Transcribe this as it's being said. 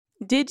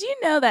Did you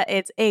know that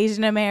it's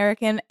Asian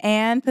American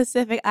and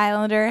Pacific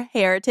Islander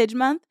Heritage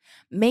Month?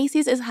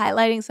 Macy's is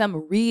highlighting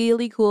some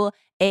really cool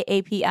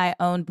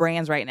AAPI-owned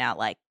brands right now,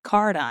 like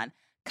Cardon,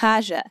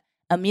 Kaja,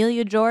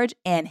 Amelia George,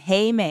 and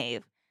Hey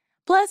Mave.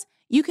 Plus,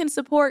 you can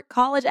support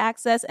college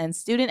access and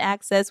student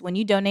access when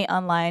you donate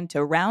online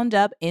to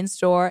Roundup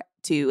in-store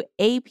to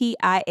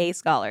APIA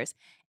Scholars.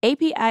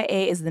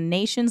 APIA is the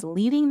nation's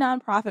leading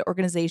nonprofit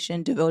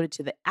organization devoted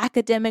to the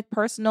academic,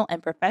 personal,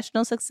 and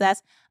professional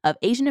success of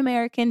Asian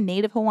American,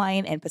 Native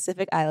Hawaiian, and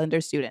Pacific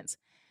Islander students.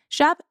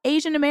 Shop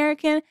Asian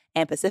American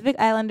and Pacific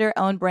Islander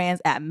owned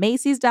brands at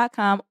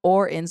Macy's.com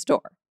or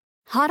in-store.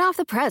 Hot off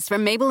the press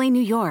from Maybelline,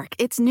 New York,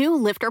 it's new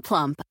Lifter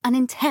Plump, an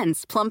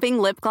intense plumping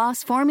lip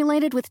gloss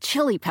formulated with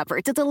chili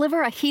pepper to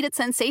deliver a heated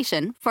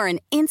sensation for an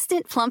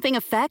instant plumping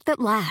effect that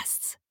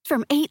lasts.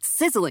 From 8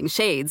 sizzling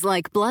shades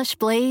like Blush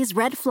Blaze,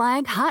 Red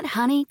Flag, Hot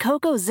Honey,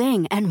 Cocoa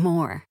Zing, and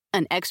more.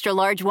 An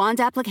extra-large wand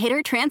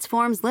applicator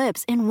transforms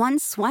lips in one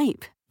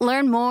swipe.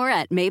 Learn more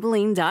at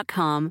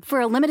Maybelline.com. For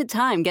a limited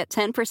time, get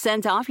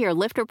 10% off your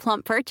Lifter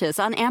Plump purchase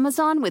on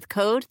Amazon with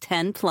code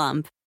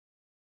 10PLUMP.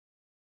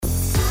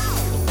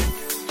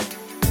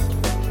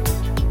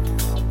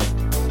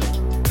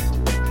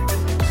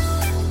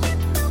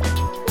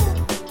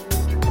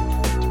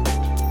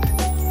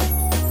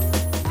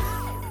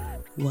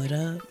 What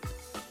up?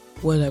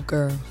 What up,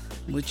 girl?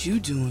 What you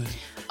doing?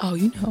 Oh,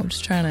 you know, I'm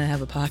just trying to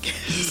have a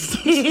podcast.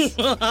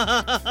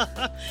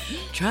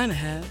 Trying to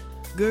have?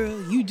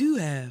 Girl, you do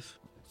have.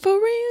 For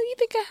real? You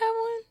think I have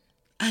one?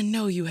 I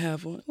know you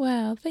have one.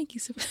 Wow, thank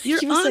you so much. You're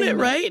on it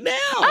right now.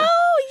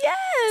 Oh,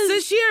 yes.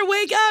 Sashir,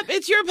 wake up.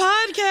 It's your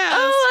podcast.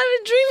 Oh, I've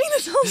been dreaming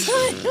this whole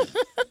time.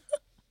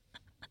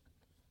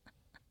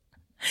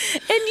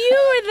 And you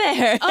were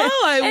there.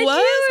 Oh, I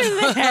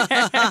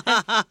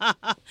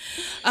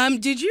was.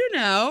 Did you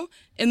know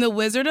in The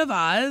Wizard of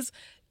Oz,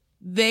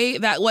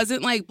 that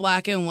wasn't like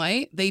black and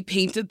white. They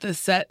painted the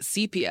set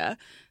sepia,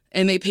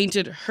 and they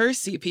painted her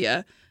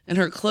sepia, and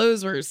her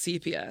clothes were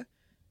sepia.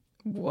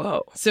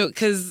 Whoa. So,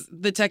 because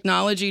the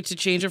technology to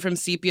change it from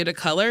sepia to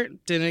color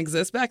didn't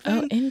exist back then.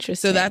 Oh,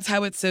 interesting. So that's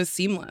how it's so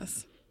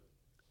seamless.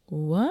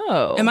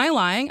 Whoa. Am I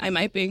lying? I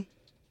might be.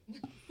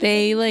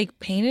 They like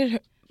painted her,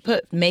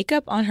 put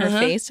makeup on her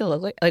face to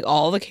look like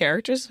all the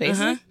characters'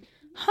 faces?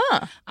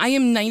 Huh. I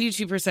am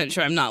 92%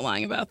 sure I'm not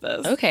lying about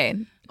this. Okay.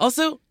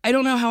 Also, I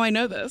don't know how I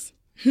know this.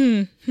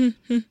 No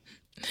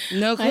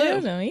clue. I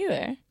don't know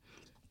either.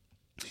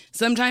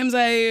 Sometimes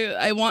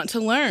I want to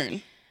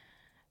learn.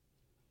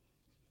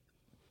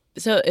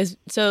 So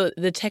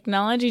the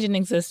technology didn't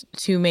exist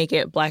to make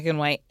it black and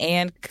white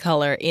and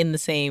color in the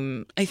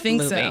same I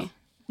think movie. so.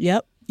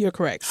 Yep, you're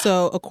correct.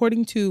 So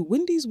according to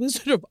Wendy's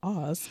Wizard of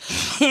Oz,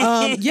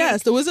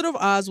 yes, the Wizard of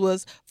Oz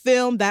was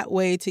filmed that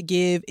way to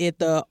give it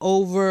the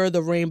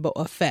over-the-rainbow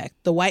effect.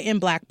 The white and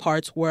black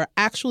parts were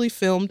actually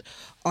filmed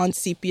on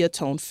sepia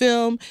tone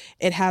film.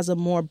 It has a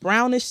more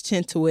brownish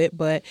tint to it,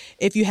 but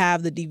if you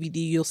have the DVD,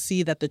 you'll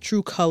see that the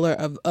true color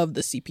of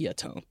the sepia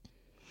tone.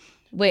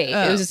 Wait,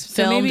 it was just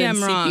so filmed maybe in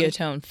I'm wrong. sepia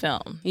tone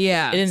film.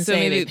 Yeah. It didn't so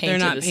say maybe they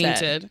painted they're not the set.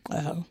 painted.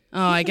 Oh. Oh,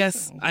 I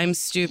guess I'm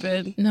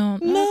stupid. No,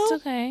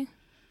 it's okay.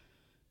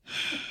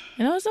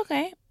 No, it's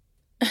okay.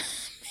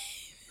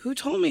 Who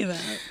told me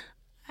that?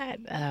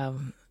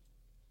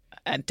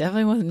 It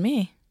definitely wasn't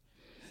me.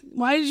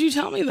 Why did you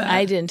tell me that?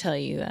 I didn't tell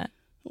you that.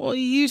 Well,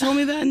 you told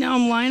me that and now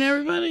I'm lying to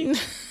everybody?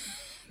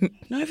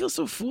 Now I feel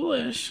so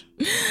foolish.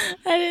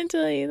 I didn't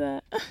tell you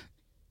that.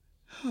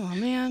 Oh,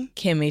 man.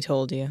 Kimmy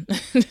told you.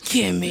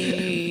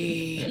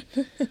 Kimmy.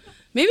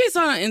 Maybe it's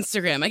on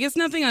Instagram. I guess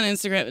nothing on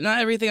Instagram. Not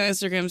everything on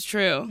Instagram is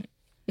true.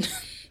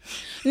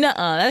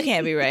 Nuh-uh, that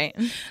can't be right.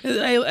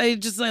 I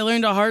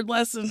learned a hard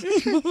lesson.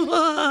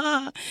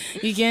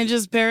 You can't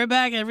just parrot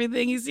back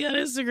everything you see on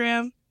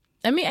Instagram.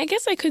 I mean, I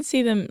guess I could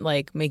see them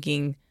like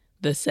making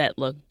the set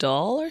look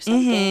dull or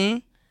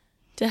something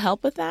to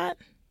help with that.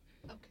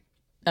 Okay.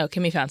 Oh,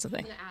 Kimmy found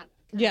something.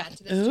 Yeah.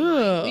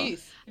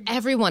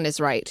 Everyone is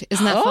right.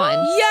 Isn't that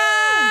fun?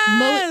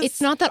 Yes!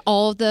 It's not that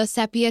all of the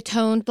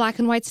sepia-toned black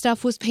and white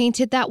stuff was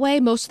painted that way.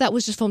 Most of that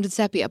was just filmed in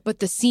sepia. But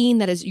the scene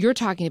that is you're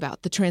talking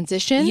about, the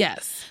transition.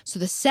 Yes. So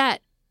the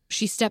set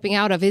she's stepping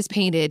out of is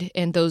painted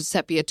in those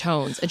sepia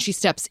tones, and she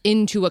steps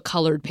into a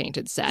colored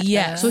painted set.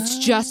 Yes. So it's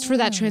just for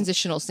that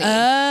transitional scene.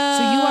 Oh.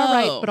 So you are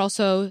right, but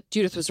also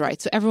Judith was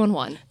right. So everyone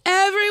won.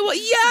 Everyone,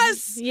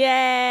 yes!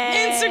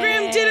 Yay!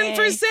 Instagram didn't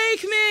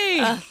forsake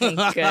me! Oh,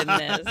 thank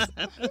goodness.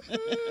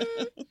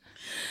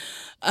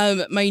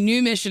 My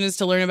new mission is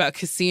to learn about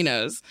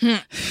casinos.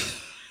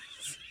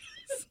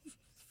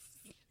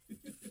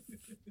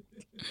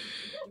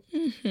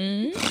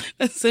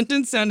 That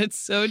sentence sounded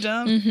so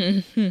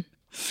dumb.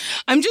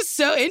 I'm just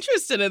so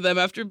interested in them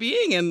after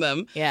being in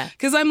them. Yeah.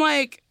 Because I'm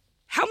like,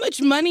 how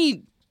much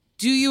money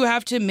do you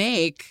have to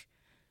make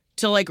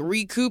to like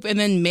recoup and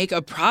then make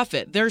a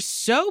profit? They're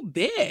so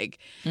big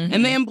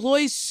and they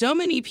employ so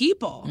many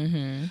people.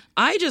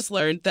 I just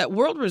learned that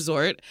World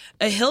Resort,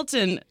 a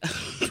Hilton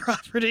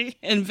property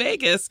in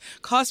Vegas,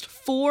 cost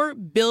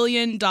 $4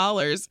 billion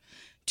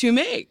to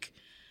make.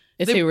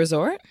 It's a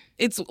resort?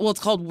 It's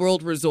called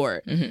World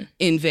Resort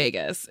in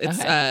Vegas. It's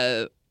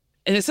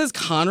and it says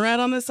Conrad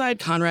on the side,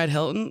 Conrad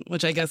Hilton,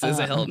 which I guess is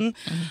a Hilton.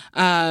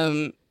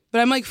 But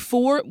I'm like,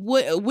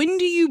 when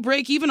do you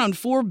break even on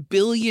 $4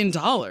 billion?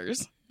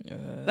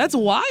 That's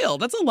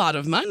wild. That's a lot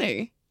of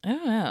money. I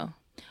don't know.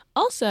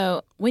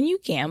 Also, when you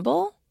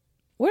gamble,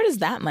 where does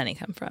that money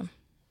come from?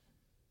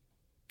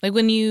 Like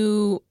when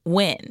you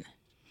win?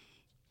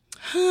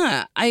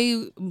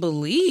 I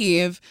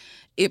believe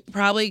it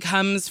probably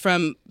comes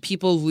from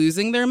people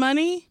losing their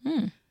money.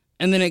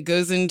 And then it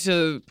goes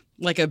into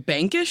like a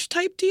bankish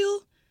type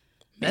deal?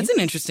 That's an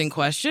interesting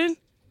question.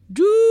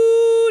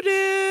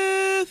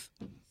 Judith!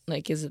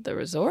 Like, is it the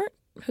resort?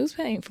 Who's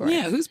paying for it?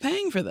 Yeah, who's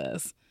paying for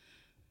this?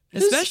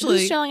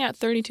 Especially who's shelling out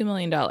 $32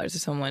 million if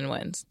someone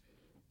wins?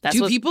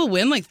 Do people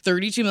win like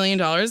 $32 million?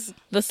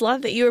 The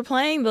slot that you were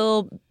playing, the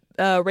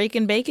little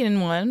raking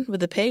bacon one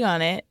with the pig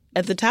on it,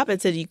 at the top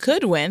it said you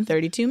could win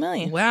 $32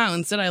 million. Wow,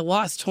 instead I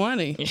lost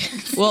 20.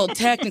 Well,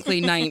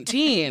 technically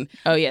 19.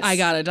 Oh, yes. I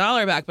got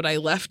 $1 back, but I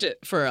left it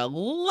for a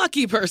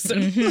lucky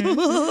person.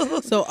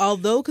 So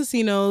although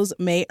casinos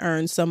may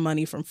earn some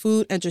money from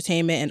food,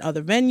 entertainment, and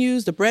other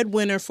venues, the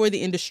breadwinner for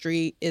the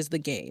industry is the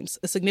games.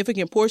 A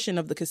significant portion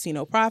of the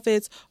casino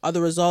profits are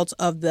the results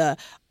of the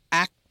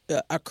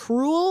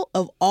accrual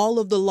of all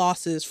of the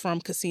losses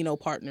from casino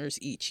partners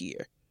each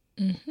year.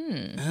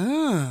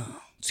 Oh.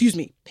 Excuse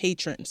me,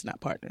 patrons, not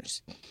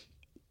partners.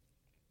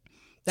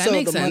 That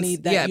makes sense. Money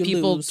that you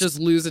people lose. just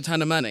lose a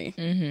ton of money.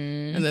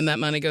 And then that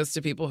money goes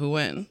to people who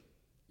win.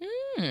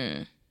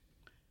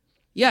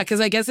 Yeah, because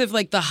I guess if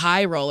like the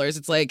high rollers,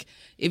 it's like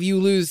if you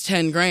lose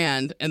 10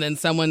 grand and then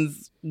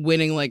someone's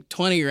winning like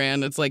 20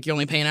 grand, it's like you're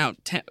only paying out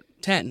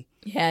 10.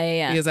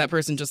 Yeah. Because that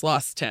person just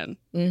lost 10.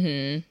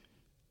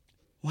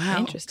 Wow.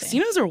 Interesting.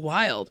 Casinos are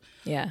wild.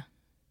 Yeah.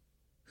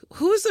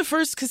 Who was the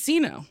first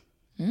casino?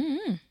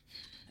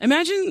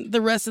 Imagine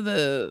the rest of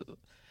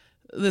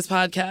this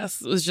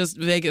podcast was just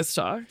Vegas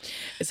talk.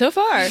 So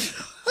far,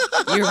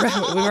 you're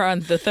right. We were on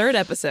the 3rd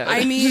episode.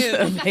 I mean,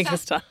 of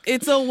Vegas talk.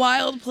 It's a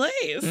wild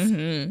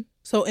place.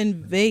 So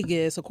in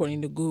Vegas,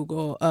 according to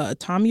Google,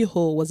 Tommy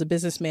Hull was a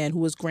businessman who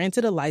was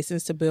granted a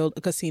license to build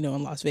a casino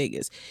in Las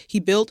Vegas.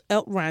 He built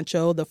El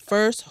Rancho, the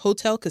first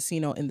hotel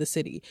casino in the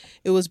city.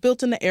 It was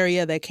built in the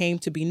area that came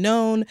to be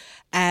known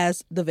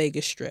as the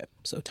Vegas Strip.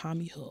 So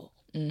Tommy Hull.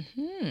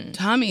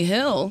 Tommy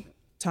Hill.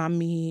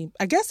 Tommy,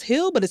 I guess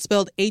Hill, but it's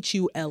spelled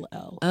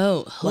Hull.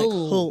 Oh, Like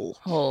Hull.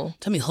 Hull.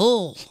 Tommy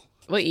Hull.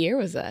 What year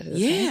was that?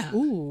 Yeah.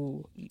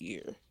 Ooh,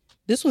 year.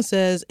 This one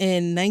says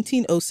in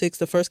 1906,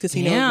 the first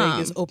casino in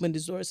Vegas opened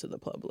its doors to the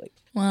public.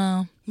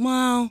 Wow.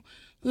 Wow.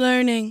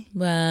 Learning.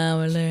 Wow,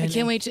 we're learning. I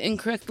can't wait to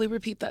incorrectly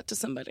repeat that to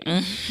somebody.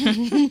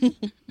 You'll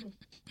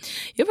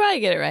probably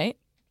get it right.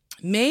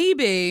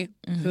 Maybe.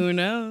 Who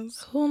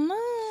knows? Who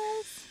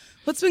knows?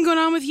 What's been going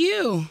on with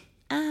you?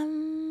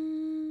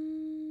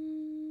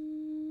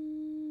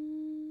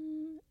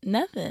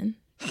 Nothing.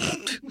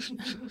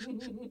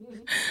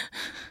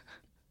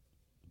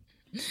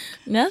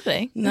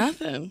 Nothing.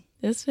 Nothing.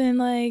 Just been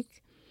like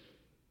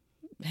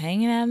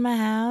hanging out in my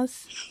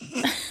house.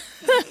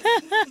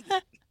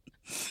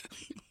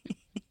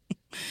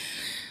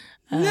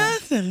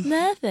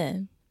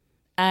 Nothing.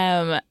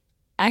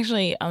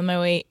 Actually, on my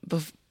way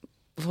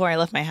before I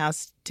left my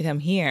house to come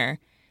here,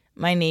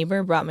 my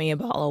neighbor brought me a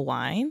bottle of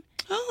wine.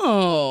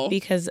 Oh.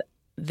 Because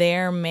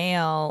their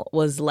mail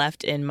was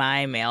left in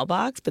my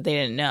mailbox, but they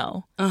didn't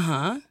know.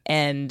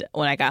 And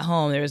when I got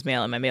home, there was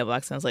mail in my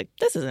mailbox, and I was like,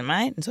 this isn't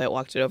mine. And so I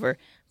walked it over,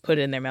 put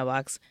it in their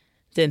mailbox,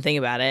 didn't think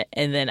about it.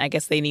 And then I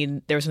guess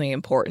there was something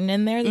important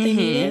in there that they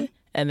needed,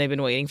 and they've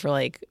been waiting for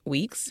like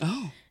weeks.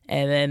 Oh.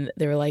 And then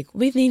they were like,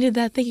 we've needed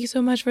that. Thank you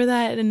so much for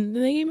that. And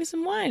they gave me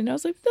some wine. And I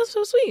was like, that's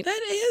so sweet.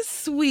 That is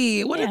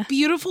sweet. What a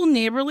beautiful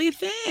neighborly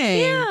thing.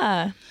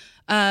 Yeah.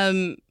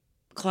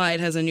 Clyde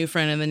has a new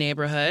friend in the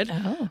neighborhood.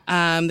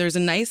 Oh. There's a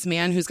nice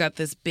man who's got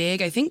this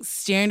big, I think,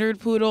 standard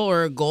poodle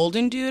or a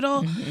golden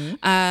doodle,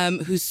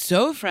 who's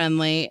so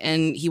friendly,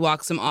 and he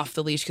walks him off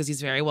the leash because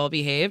he's very well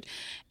behaved.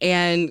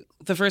 And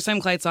the first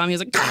time Clyde saw him, he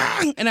was like,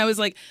 "Gah!" And I was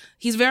like,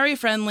 he's very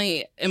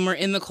friendly, and we're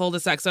in the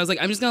cul-de-sac. So I was like,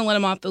 I'm just going to let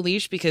him off the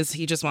leash because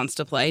he just wants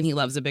to play, and he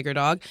loves a bigger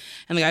dog.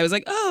 And the guy was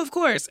like, oh, of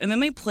course. And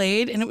then they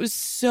played, and it was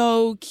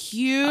so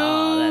cute.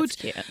 Oh, that's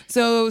cute.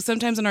 So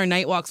sometimes on our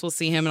night walks, we'll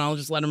see him, and I'll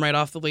just let him right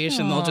off the leash,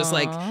 and they'll just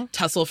like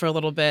tussle for a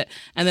little bit.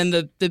 And then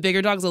the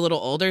bigger dog's a little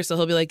older, so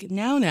he'll be like,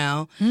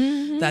 now,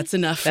 that's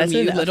enough from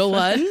you, little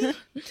one.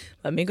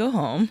 Let me go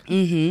home.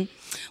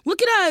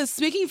 Look at us,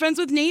 making friends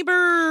with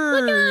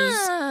neighbors. Look at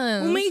us.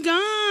 Oh my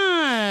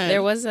God.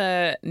 There was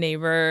a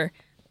neighbor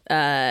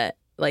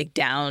like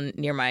down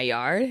near my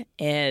yard,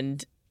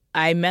 and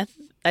I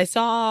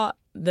saw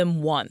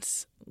them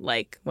once,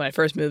 like when I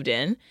first moved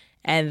in,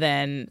 and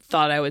then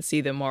thought I would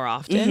see them more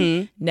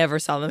often. Never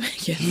saw them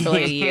again for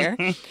like a year.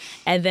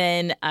 And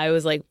then I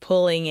was like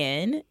pulling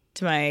in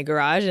to my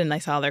garage and I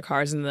saw their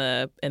cars in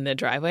the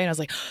driveway and I was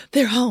like,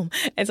 they're home.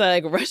 And so I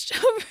like rushed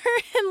over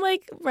and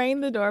like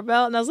rang the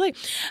doorbell and I was like,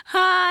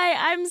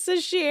 hi, I'm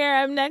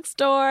Sashir. I'm next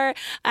door.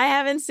 I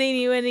haven't seen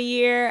you in a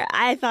year.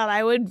 I thought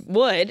I would,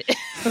 but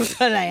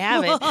I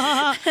haven't.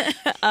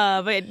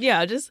 But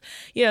just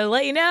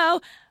let you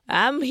know.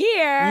 I'm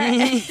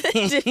here.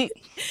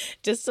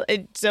 Just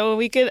so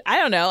we could, I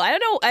don't know. I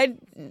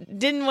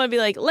didn't want to be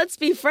like, let's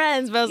be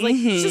friends. But I was like,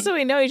 just so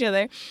we know each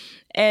other.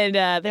 And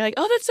they're like,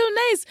 oh, that's so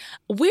nice.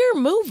 We're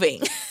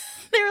moving.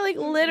 They were like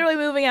literally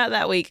moving out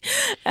that week.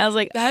 And I was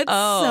like, that's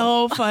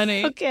so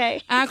funny.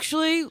 Okay.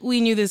 Actually, we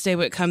knew this day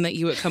would come that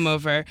you would come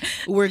over.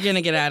 We're going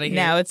to get out of here.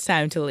 Now it's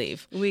time to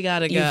leave. We got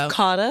to go. You've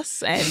caught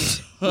us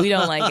and we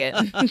don't like it.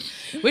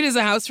 Wait, is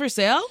the house for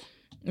sale?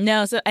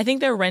 No, so I think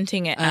they're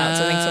renting it out.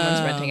 So I think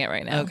someone's renting it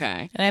right now.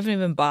 Okay. And I haven't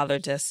even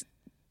bothered to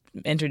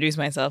introduce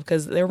myself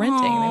because they're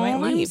renting. They might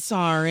leave. I'm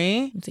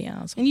sorry.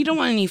 Yeah, and you don't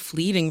want any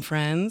fleeting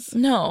friends.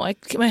 No,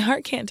 my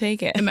heart can't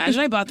take it.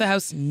 Imagine I bought the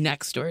house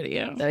next door to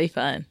you. That'd be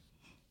fun.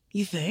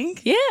 You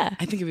think? Yeah. I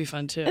think it'd be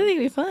fun too. I think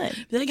it'd be fun.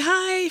 Be like,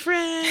 hi,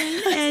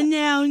 friend, and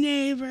now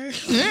neighbor.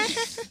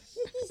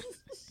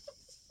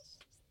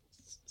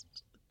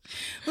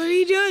 What are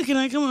you doing? Can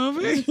I come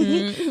over?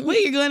 Mm-hmm.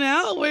 Wait, you're going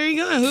out? Where are you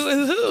going?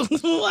 Who?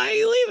 Why are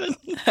you leaving?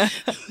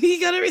 You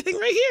got everything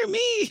right here.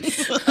 Me.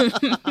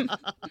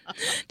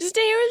 Just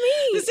stay here with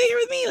me. Just stay here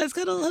with me. Let's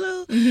go to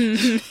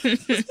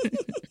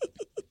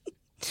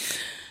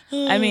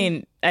hello. I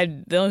mean,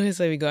 the only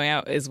place I'd be going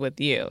out is with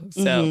you.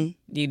 So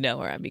you know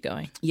where I'd be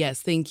going.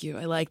 Yes, thank you.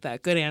 I like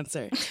that. Good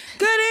answer.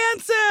 Good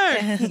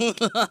answer.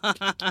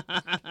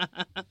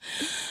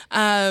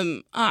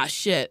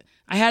 Shit.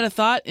 I had a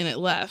thought and it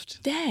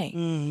left.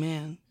 Dang.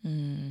 Man.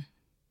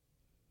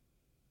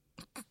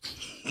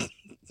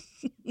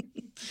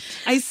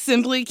 I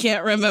simply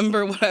can't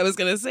remember what I was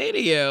going to say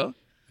to you.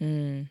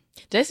 Did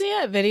I see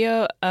that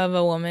video of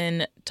a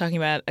woman talking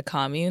about a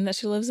commune that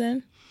she lives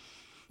in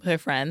with her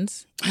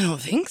friends? I don't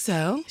think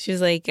so. She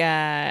was like,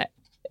 her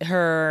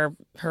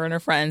and her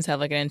friends have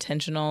like an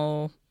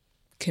intentional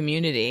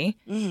community.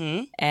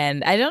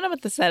 And I don't know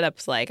what the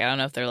setup's like. I don't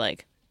know if they're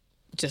like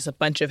just a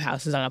bunch of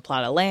houses on a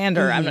plot of land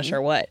or I'm not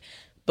sure what.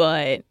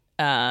 But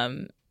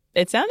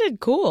it sounded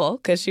cool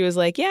because she was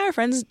like, yeah, our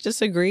friends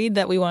just agreed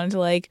that we wanted to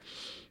like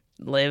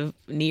live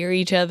near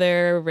each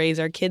other, raise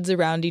our kids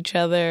around each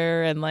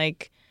other, and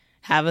like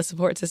have a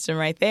support system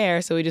right there.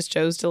 So we just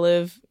chose to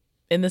live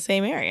in the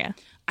same area.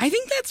 I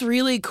think that's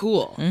really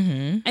cool.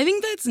 I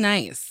think that's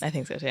nice. I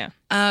think so too.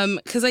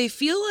 Because I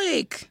feel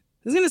like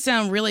this is going to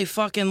sound really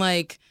fucking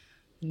like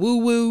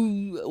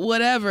woo-woo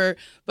whatever,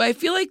 but I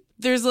feel like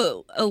there's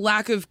a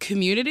lack of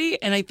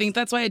community, and I think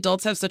that's why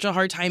adults have such a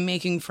hard time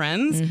making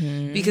friends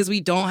because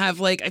we don't have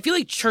like, I feel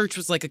like church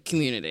was like a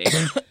community.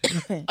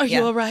 Are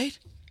you all right?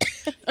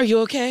 Are you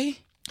okay?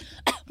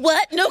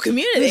 What? No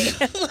community.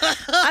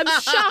 I'm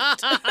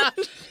shocked.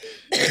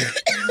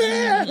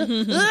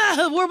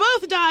 We're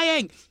both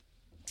dying.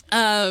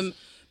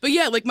 But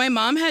yeah, like my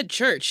mom had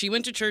church. She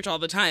went to church all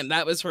the time.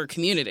 That was her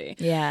community.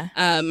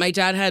 Yeah. My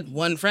dad had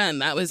one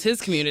friend. That was his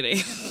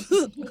community.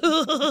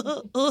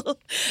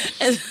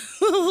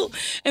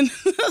 and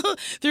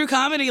through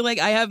comedy, like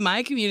I have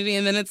my community,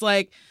 and then it's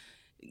like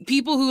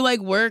people who like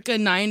work a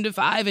 9 to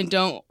 5 and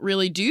don't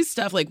really do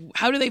stuff. Like,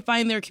 how do they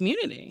find their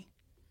community?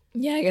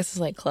 Yeah, I guess it's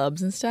like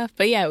clubs and stuff.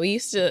 But yeah, we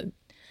used to,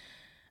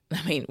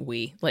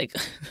 like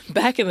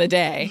back in the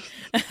day,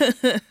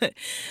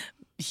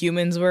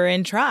 humans were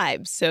in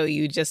tribes. So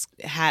you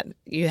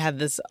had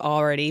this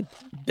already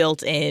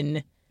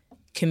built-in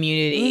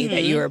community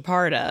that you were a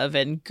part of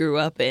and grew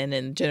up in,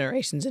 and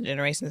generations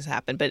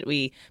happened. But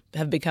we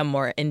have become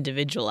more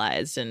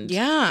individualized and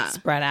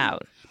spread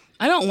out.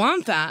 I don't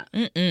want that.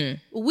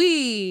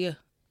 We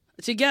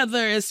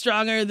together is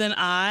stronger than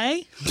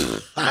I.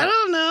 I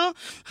don't know.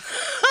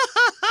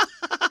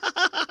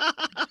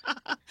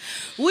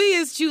 We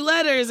is 2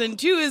 letters and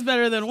 2 is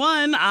better than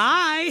 1.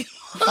 I.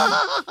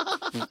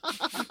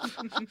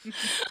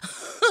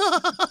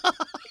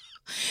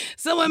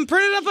 Someone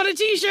print it up on a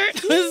t-shirt.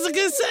 This is a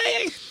good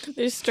saying.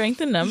 There's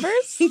strength in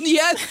numbers?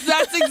 Yes,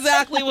 that's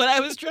exactly what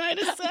I was trying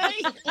to say.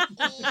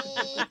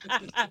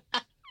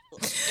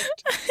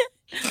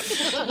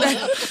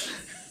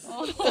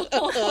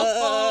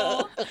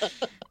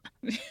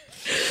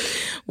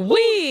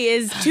 We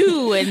is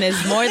 2 and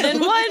there's more than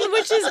 1,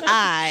 which is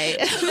I.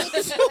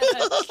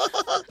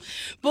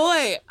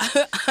 Boy,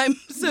 I'm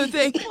so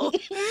thankful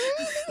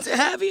to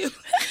have you.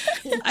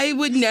 I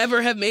would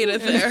never have made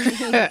it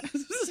there.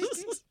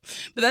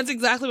 But that's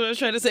exactly what I was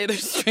trying to say.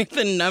 There's strength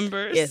in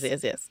numbers.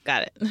 Yes.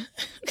 Got it.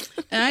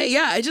 And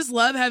I just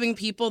love having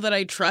people that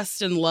I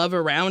trust and love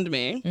around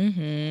me.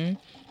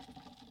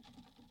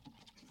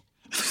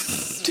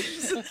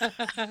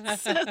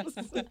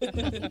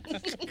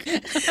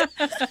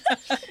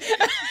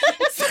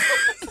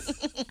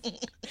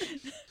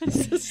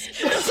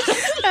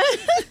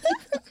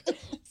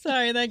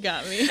 Sorry, that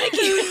got me.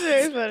 It was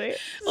very funny.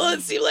 Well,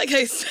 it seemed like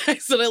I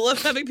said I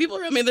love having people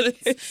around me that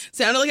it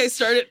sounded like I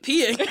started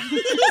peeing.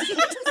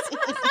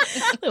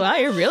 Wow,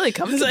 you're really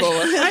comfortable.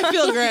 I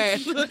feel great.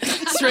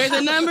 Straight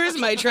the numbers,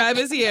 my tribe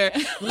is here.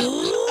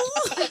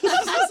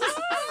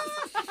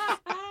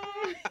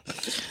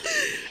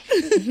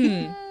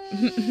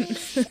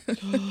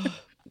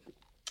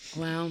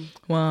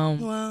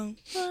 Wow.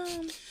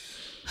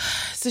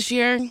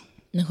 Sashir,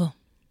 Nicole.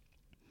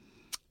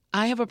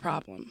 I have a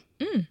problem.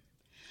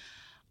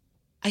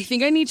 I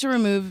think I need to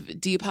remove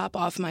Depop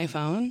off my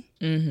phone.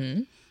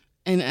 Mm-hmm.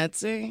 And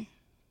Etsy.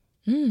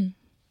 And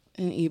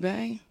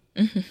eBay.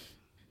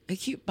 I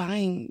keep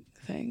buying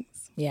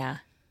things. Yeah.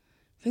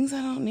 Things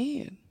I don't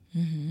need.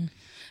 And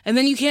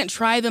then you can't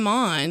try them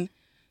on.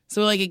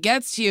 So, like, it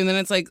gets to you, and then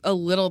it's, like, a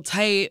little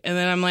tight, and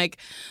then I'm like,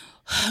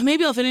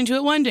 maybe I'll fit into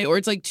it one day. Or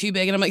it's, like, too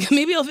big, and I'm like,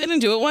 maybe I'll fit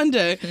into it one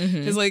day.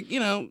 Because, like, you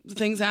know,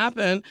 things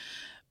happen.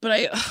 But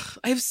I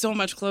have so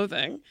much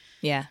clothing.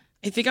 Yeah.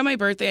 I think on my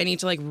birthday, I need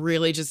to, like,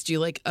 really just do,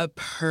 like, a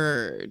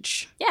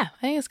purge. Yeah,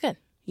 I think it's good.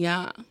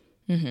 Yeah.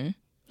 You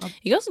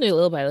can also do it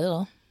little by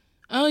little.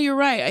 Oh, you're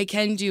right. I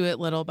can do it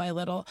little by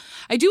little.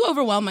 I do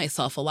overwhelm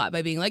myself a lot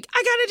by being like,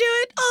 I gotta do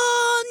it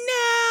all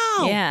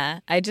now. Yeah.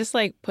 I just,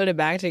 like, put it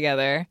back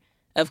together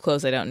of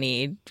clothes I don't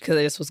need because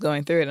I just was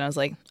going through it, and I was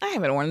like, I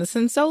haven't worn this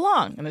in so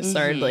long. And I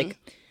started, like,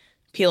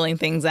 peeling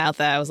things out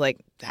that I was like,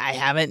 I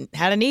haven't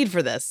had a need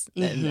for this.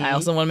 And I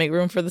also want to make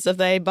room for the stuff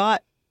that I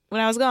bought when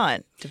I was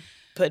gone to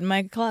put in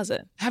my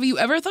closet. Have you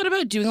ever thought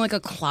about doing, like, a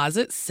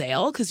closet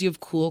sale because you have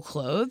cool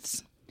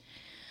clothes?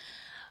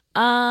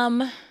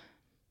 No,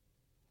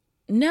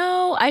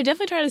 I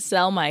definitely try to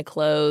sell my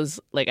clothes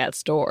like at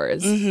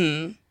stores,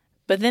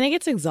 but then it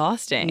gets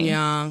exhausting.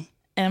 Yeah.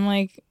 And I'm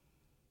like,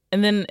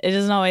 and then it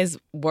doesn't always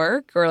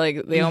work, or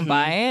like they don't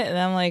buy it, and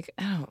I'm like,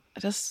 oh,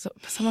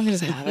 someone can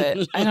just have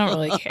it. I don't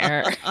really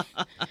care.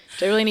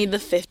 Do I really need the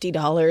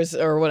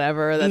 $50 or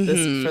whatever that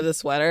this for the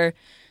sweater?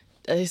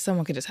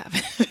 Someone could just have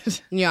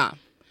it. Yeah.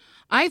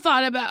 I've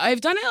done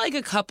it like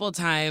a couple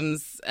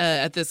times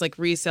at this like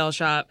resale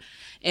shop,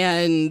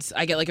 and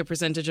I get like a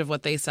percentage of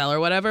what they sell or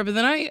whatever. But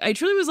then I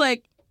truly was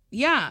like,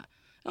 yeah,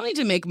 I don't need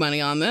to make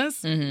money on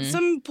this.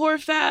 Some poor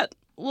fat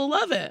will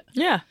love it.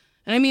 Yeah.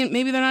 And I mean,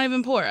 maybe they're not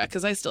even poor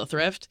because I still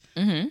thrift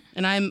and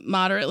I'm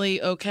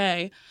moderately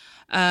okay.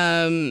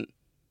 Yeah.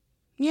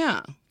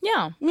 Yeah.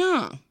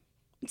 Yeah.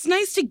 It's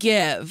nice to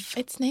give.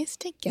 It's nice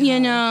to give. You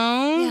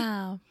know?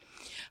 Yeah.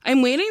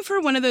 I'm waiting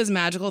for one of those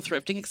magical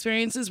thrifting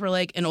experiences where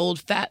like an old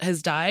fat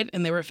has died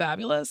and they were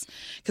fabulous.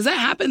 Because that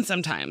happens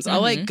sometimes.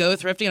 I'll like go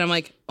thrifting and I'm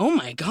like, oh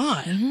my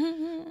God,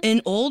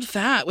 an old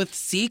fat with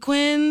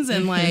sequins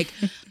and like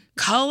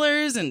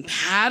colors and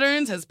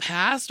patterns has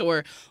passed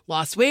or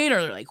lost weight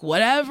or like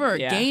whatever or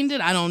gained it.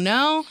 I don't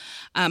know.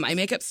 I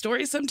make up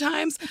stories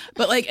sometimes.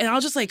 But like, and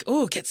I'll just like,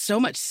 get so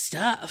much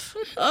stuff.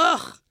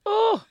 Ugh.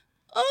 Oh.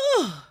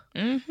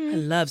 I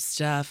love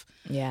stuff.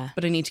 Yeah.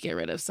 But I need to get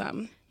rid of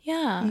some.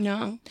 Yeah.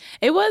 No.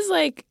 It was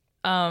like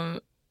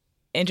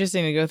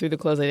interesting to go through the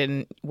clothes I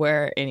didn't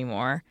wear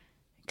anymore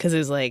because it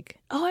was like,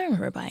 oh, I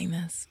remember buying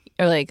this.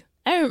 Or like,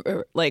 I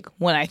remember like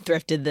when I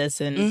thrifted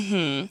this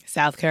in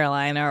South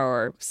Carolina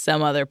or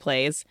some other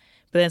place.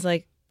 But it's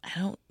like, I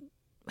don't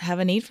have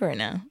a need for it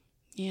now.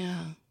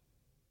 Yeah.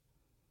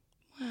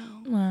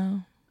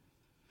 Wow.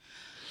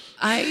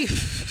 I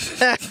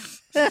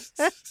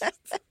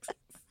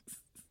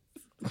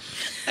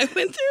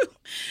went through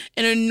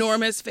an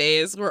enormous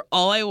phase where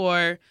all I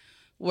wore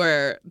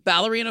were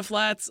ballerina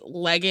flats,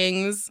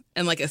 leggings,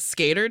 and like a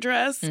skater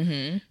dress.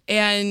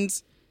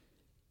 And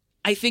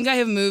I think I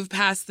have moved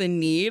past the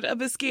need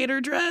of a skater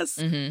dress.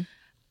 And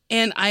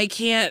I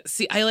can't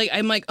see,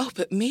 I'm like, oh,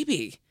 but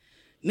maybe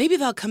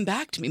they'll come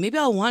back to me. Maybe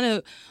I'll want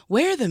to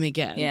wear them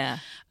again. Yeah.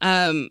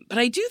 But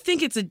I do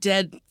think it's a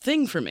dead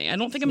thing for me. I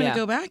don't think I'm going to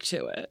go back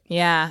to it.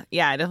 Yeah.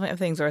 Yeah. I definitely have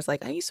things where it's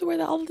like, I used to wear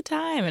that all the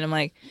time. And I'm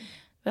like,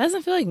 that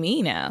doesn't feel like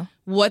me now.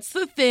 What's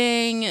the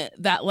thing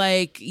that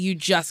like you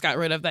just got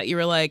rid of that you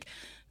were like,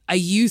 I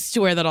used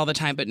to wear that all the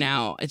time, but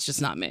now it's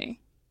just not me?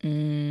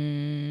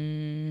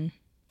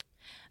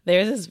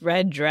 There's this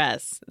red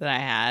dress that I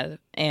had,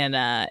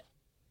 and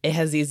it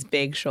has these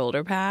big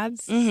shoulder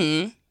pads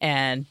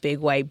and big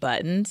white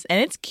buttons,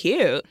 and it's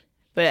cute,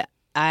 but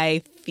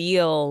I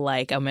feel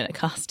like I'm in a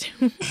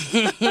costume.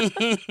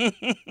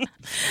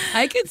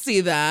 I could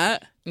see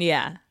that.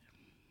 Yeah.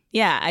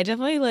 Yeah, I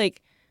definitely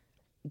like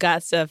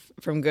got stuff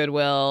from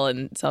Goodwill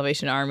and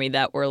Salvation Army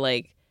that were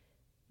like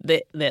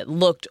that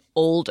looked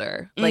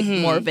older, like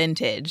more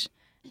vintage,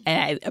 and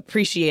I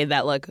appreciated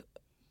that look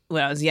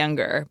when I was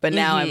younger. But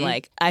now I'm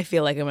like, I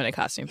feel like I'm in a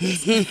costume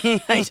piece.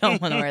 I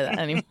don't want to wear that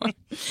anymore.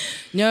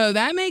 No,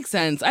 that makes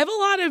sense. I have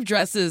a lot of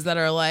dresses that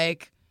are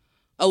like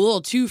a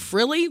little too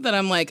frilly that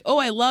I'm like, oh,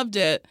 I loved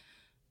it.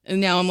 And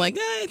now I'm like,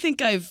 I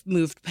think I've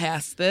moved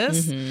past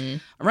this.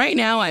 Right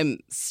now I'm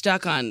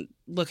stuck on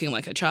looking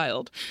like a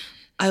child.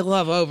 I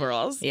love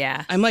overalls.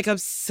 Yeah. I'm like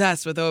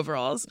obsessed with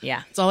overalls.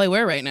 Yeah. It's all I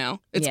wear right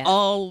now. It's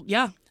all,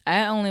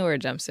 I only wear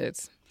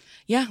jumpsuits.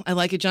 Yeah, I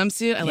like a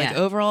jumpsuit. I like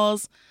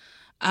overalls.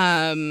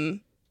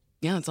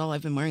 That's all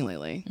I've been wearing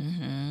lately.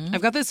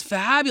 I've got this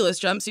fabulous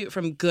jumpsuit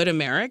from Good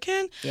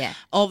American. Yeah.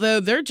 Although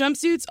their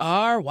jumpsuits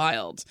are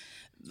wild.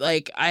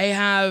 Like, I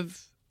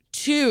have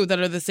 2 that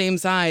are the same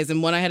size,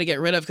 and one I had to get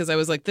rid of because I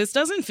was like, this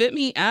doesn't fit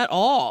me at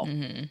all.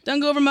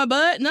 Doesn't go over my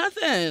butt,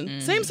 nothing.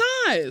 Same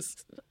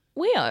size.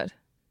 Weird.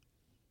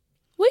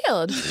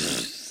 Weird.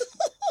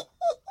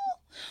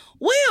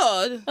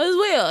 That was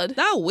weird.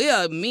 That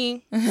weird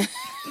me.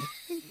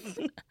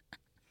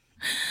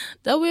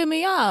 That weird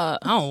me out.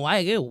 I don't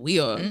like it.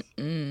 Weird.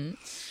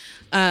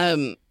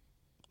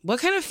 What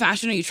kind of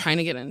fashion are you trying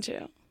to get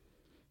into?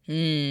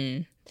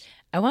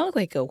 I want to look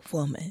like a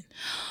woman.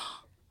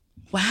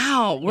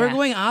 Wow, we're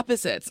going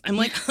opposites. I'm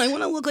like, I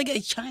want to look like a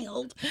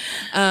child.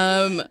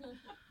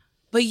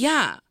 But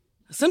yeah,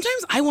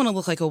 sometimes I want to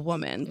look like a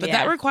woman, but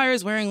that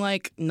requires wearing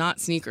like not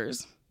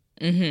sneakers.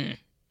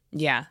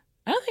 Yeah.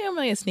 I don't think I'm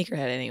really a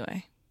sneakerhead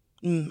anyway.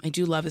 I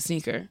do love a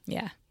sneaker.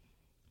 Yeah.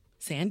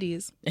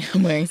 Sandies.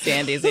 I'm wearing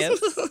Sandies, yes.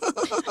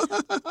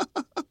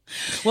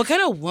 What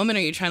kind of woman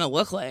are you trying to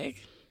look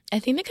like? I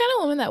think the kind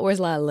of woman that wears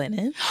a lot of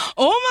linen.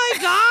 Oh my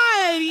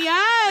God,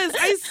 yes.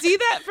 I see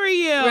that for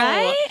you.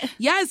 Right?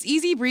 Yes,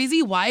 easy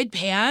breezy, wide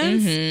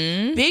pants,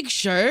 big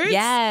shirts.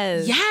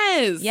 Yes.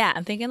 Yes. Yeah,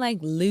 I'm thinking like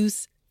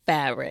loose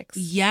fabrics.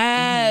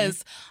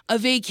 Yes. A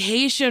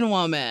vacation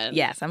woman.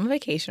 Yes, I'm a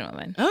vacation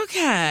woman.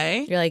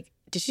 Okay. You're like,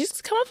 did she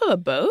just come off of a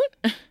boat?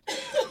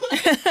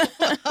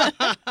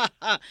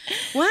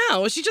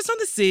 Wow, was she just on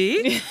the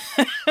sea?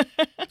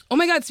 Oh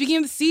my God, speaking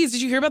of the seas,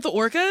 did you hear about the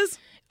orcas?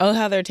 Oh,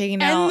 how they're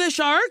taking out... And the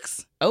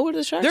sharks? Oh, what are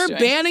the sharks They're doing?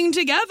 banding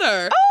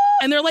together.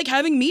 And they're like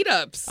having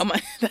meetups. Oh my...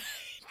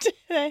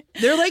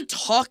 They're like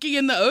talking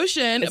in the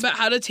ocean about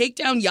how to take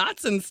down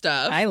yachts and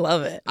stuff. I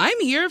love it. I'm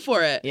here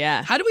for it.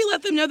 Yeah. How do we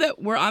let them know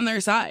that we're on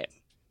their side?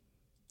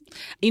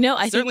 You know,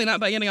 I Certainly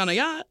not by getting on a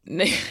yacht.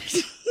 think...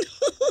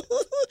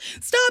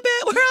 Stop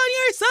it! We're on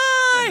your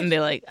side! And they're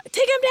like,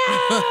 take him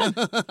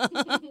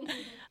down!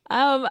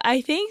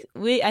 I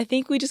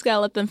think we just gotta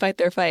let them fight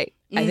their fight.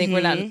 I think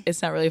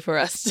it's not really for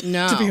us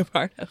to be a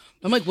part of.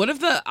 I'm like, what if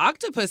the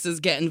octopuses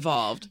get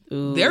involved?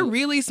 Ooh. They're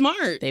really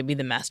smart. They'd be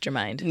the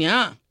mastermind.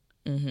 Yeah.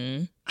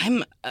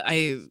 I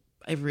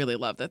really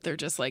love that they're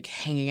just like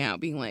hanging out,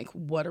 being like,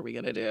 what are we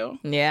gonna do?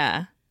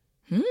 Yeah.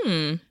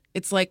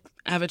 It's like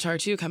Avatar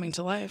 2 coming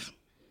to life.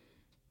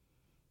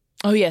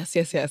 Oh, yes.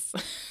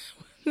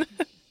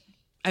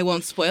 I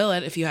won't spoil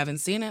it if you haven't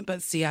seen it,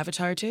 but see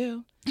Avatar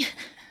 2.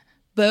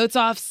 Boats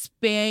off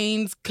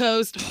Spain's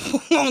coast.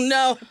 Oh,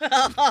 no.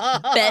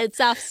 Boats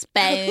off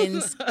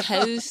Spain's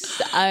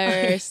coast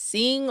are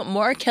seeing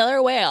more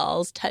killer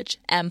whales touch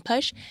and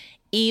push,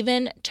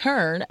 even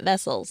turn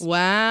vessels.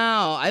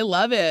 Wow. I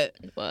love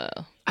it. Whoa.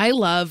 I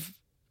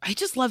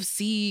just love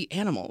sea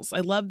animals. I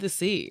love the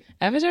sea.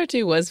 Avatar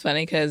 2 was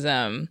funny because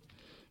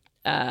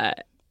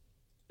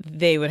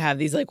they would have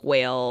these like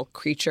whale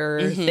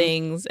creature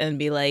things and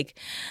be like,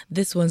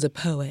 this one's a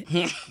poet.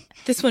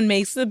 This one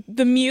makes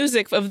the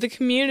music of the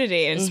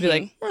community. And just be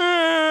like,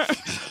 oh,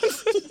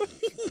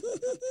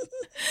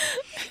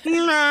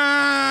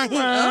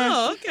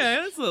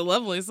 okay. That's a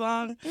lovely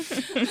song.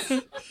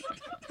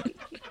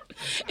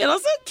 It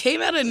also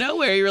came out of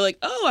nowhere. You were like,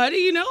 oh, how do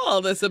you know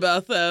all this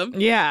about them?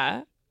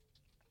 yeah.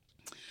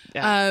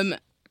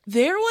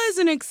 There was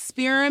an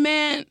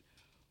experiment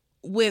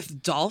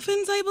with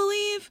dolphins, I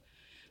believe,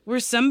 where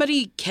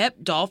somebody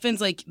kept dolphins,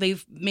 like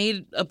they've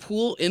made a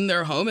pool in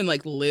their home and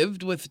like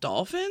lived with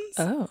dolphins.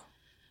 Oh.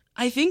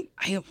 I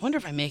wonder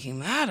if I'm making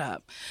that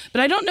up,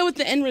 but I don't know what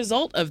the end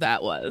result of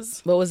that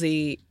was. What were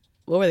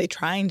they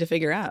trying to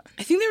figure out?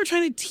 I think they were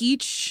trying to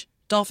teach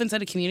dolphins how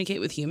to communicate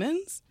with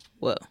humans.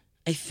 Whoa.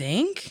 I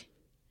think.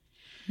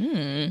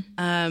 Is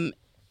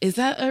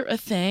that a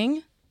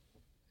thing?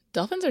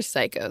 Dolphins are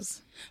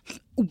psychos.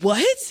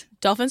 What?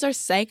 Dolphins are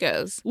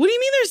psychos. What do you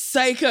mean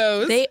they're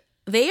psychos?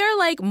 They are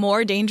like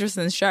more dangerous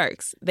than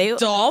sharks.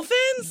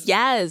 Dolphins?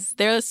 Yes,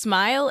 their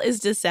smile is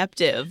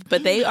deceptive,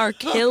 but they are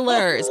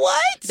killers.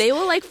 What? They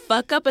will like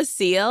fuck up a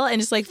seal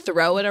and just like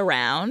throw it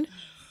around.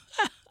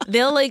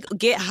 They'll like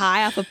get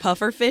high off of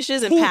puffer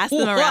fishes and pass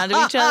them around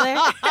to each other.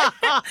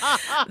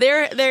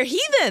 They're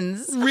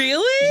heathens.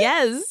 Really?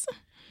 Yes.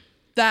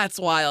 That's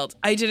wild.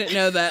 I didn't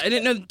know that. I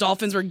didn't know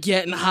dolphins were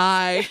getting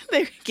high.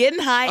 They're getting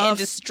high and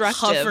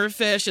destructive. Puffer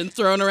fish and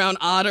throwing around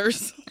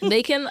otters.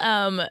 They can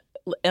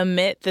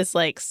emit this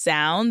like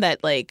sound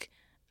that like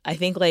I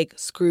think like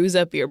screws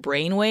up your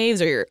brain waves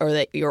or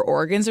your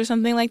organs or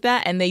something like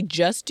that, and they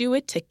just do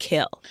it to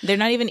kill. They're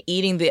not even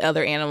eating the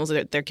other animals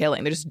that they're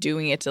killing. They're just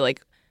doing it to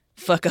like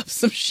fuck up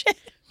some shit.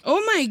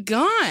 Oh my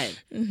God.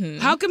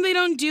 How come they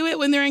don't do it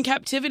when they're in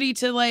captivity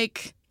to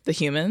like the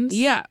humans?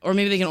 Yeah, or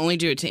maybe they can only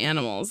do it to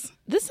animals.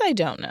 This I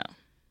don't know.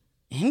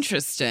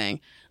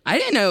 Interesting. I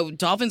didn't know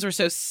dolphins were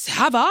so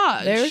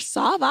savage. They're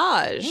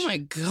savage. Oh my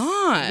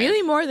God.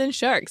 Really more than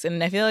sharks.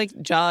 And I feel like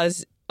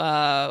Jaws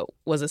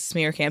was a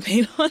smear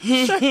campaign on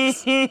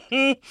sharks.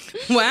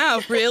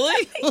 Wow,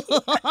 really?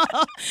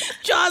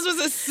 Jaws was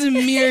a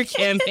smear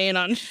campaign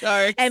on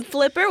sharks. And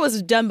Flipper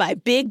was done by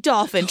Big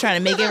Dolphin trying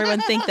to make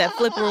everyone think that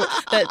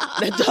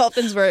that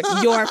dolphins were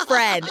your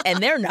friend,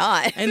 and they're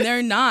not. And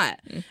they're not.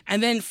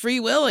 And then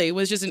Free Willy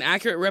was just an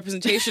accurate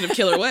representation of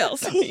killer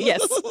whales.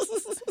 Yes.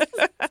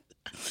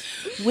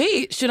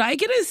 Wait, should I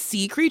get a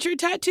sea creature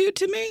tattooed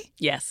to me?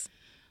 Yes.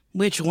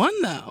 Which one,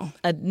 though?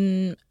 I was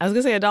going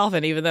to say a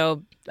dolphin, even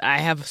though I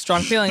have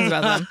strong feelings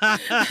about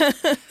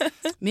them.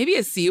 Maybe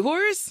a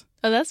seahorse?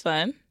 Oh, that's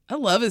fun. I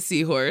love a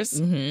seahorse.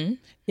 Mm-hmm.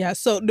 Yeah,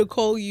 so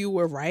Nicole, you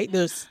were right.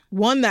 There's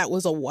one that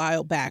was a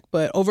while back,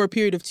 but over a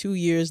period of 2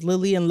 years,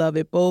 Lily and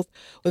Lovett, both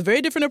with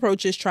very different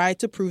approaches, tried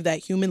to prove that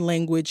human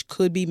language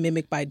could be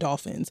mimicked by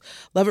dolphins.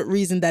 Lovett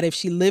reasoned that if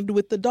she lived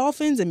with the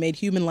dolphins and made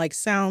human-like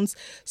sounds,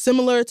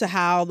 similar to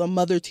how the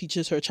mother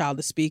teaches her child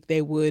to speak,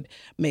 they would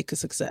make a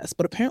success.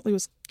 But apparently it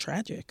was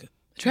tragic.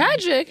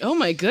 Tragic? Oh,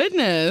 my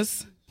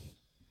goodness.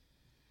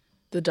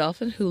 The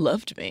dolphin who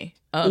loved me.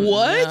 Oh,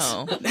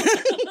 What? No.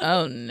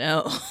 Oh,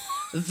 no.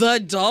 The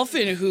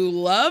dolphin who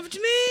loved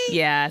me?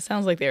 Yeah, it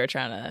sounds like they were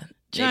trying to...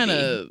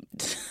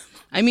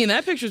 I mean,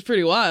 that picture's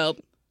pretty wild.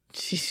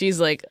 She's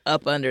like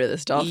up under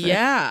this dolphin.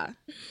 Yeah.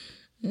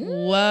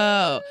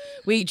 Whoa.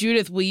 Wait,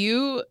 Judith, will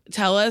you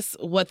tell us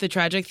what the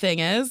tragic thing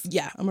is?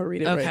 Yeah, I'm going to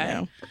read it right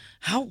now.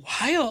 How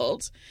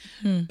wild.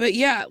 But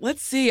yeah,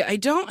 let's see. I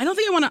don't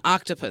think I want an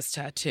octopus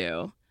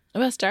tattoo.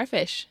 What about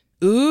starfish?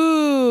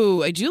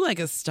 Ooh, I do like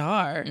a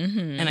star.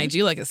 And I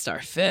do like a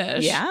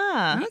starfish.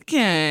 Yeah.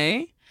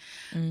 Okay.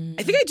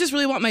 I think I just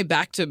really want my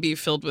back to be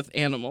filled with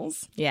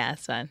animals. Yeah,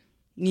 it's fun.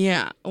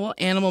 Yeah. Well,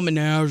 animal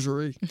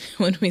menagerie.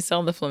 When we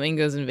saw the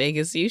flamingos in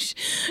Vegas, you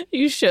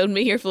showed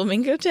me your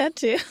flamingo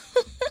tattoo.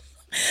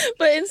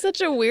 But in such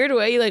a weird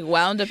way, you like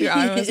wound up your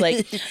arm and was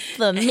like,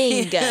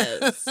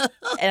 flamingos.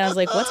 And I was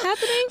like, what's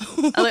happening?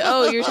 I was like,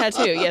 oh, your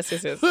tattoo. Yes.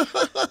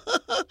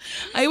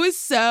 I was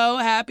so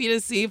happy to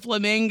see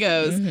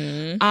flamingos.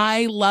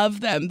 I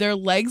love them. Their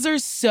legs are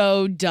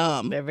so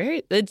dumb.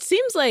 It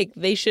seems like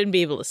they shouldn't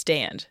be able to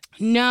stand.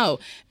 No.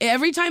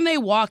 Every time they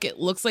walk, it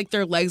looks like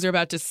their legs are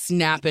about to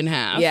snap in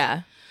half.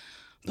 Yeah.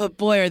 But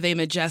boy, are they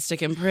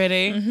majestic and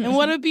pretty. And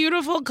what a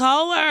beautiful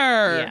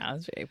color. Yeah, it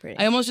was very pretty.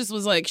 I almost just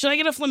was like, should I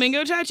get a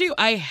flamingo tattoo?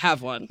 I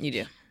have one. You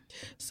do.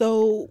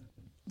 So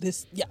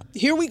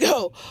here we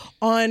go.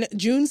 On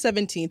June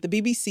 17th, the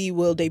BBC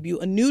will debut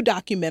a new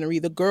documentary,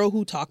 The Girl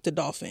Who Talked to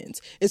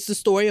Dolphins. It's the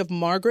story of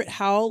Margaret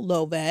Howell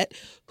Lovett,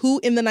 who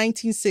in the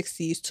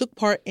 1960s took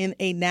part in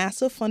a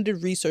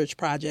NASA-funded research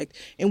project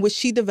in which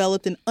she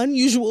developed an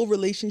unusual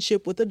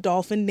relationship with a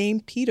dolphin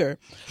named Peter,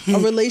 a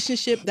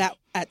relationship that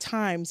at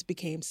times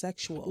became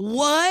sexual.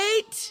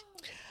 What?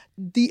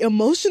 The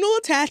emotional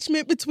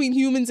attachment between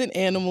humans and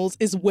animals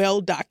is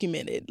well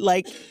documented.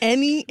 Like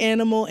any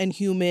animal and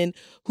human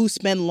who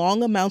spend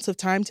long amounts of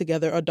time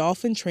together, a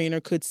dolphin trainer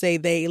could say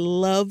they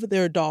love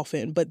their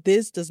dolphin, but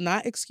this does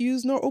not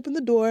excuse nor open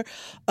the door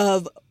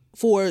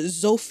for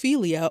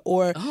zoophilia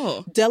or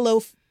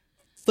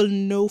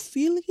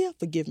delophinophilia.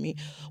 Forgive me.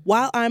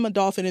 While I'm a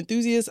dolphin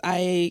enthusiast,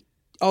 I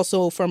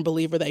also a firm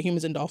believer that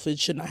humans and dolphins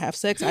should not have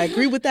sex. I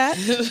agree with that.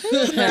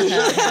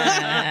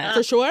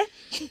 For sure.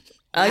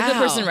 I like the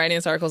person writing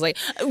this article is like,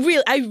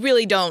 I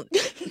really don't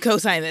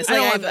co-sign this. I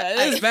don't want that.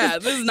 This is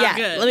bad. This is not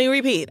good. Let me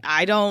repeat.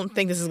 I don't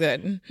think this is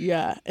good.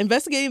 Yeah.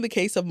 Investigating the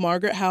case of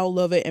Margaret Howell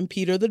Lovett and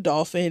Peter the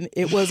dolphin,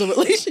 it was a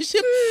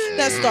relationship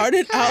that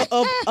started out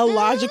of a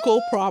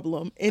logical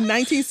problem. In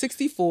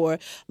 1964,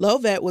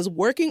 Lovett was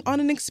working on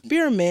an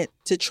experiment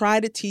to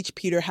try to teach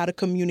Peter how to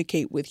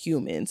communicate with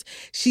humans.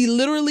 She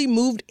literally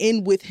moved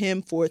in with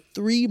him for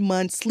 3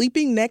 months,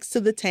 sleeping next to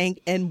the tank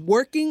and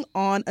working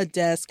on a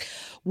desk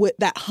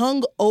that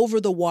hung over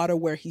the water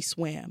where he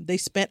swam. They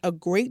spent a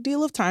great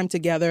deal of time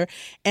together,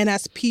 and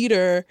as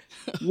Peter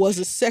was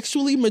a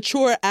sexually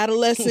mature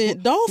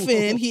adolescent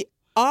dolphin, he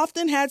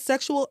often had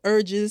sexual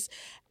urges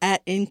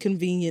at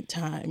inconvenient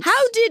times.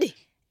 How did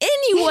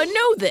anyone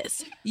know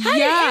this? How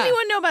did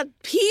anyone know about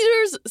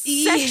Peter's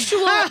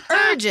sexual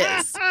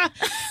urges?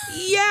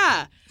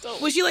 Yeah.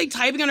 Was she like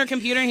typing on her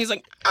computer and he's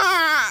like, and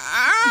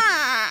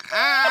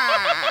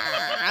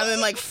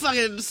then like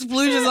fucking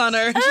splooges on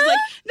her. And she's like,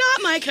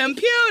 not my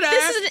computer.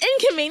 This is an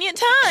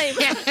inconvenient time.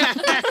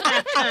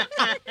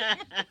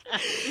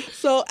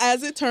 So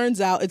as it turns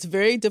out, it's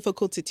very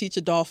difficult to teach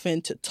a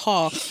dolphin to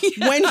talk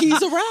when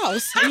he's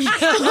aroused.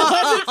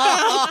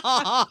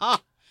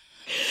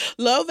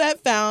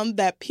 Lovett found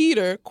that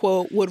Peter,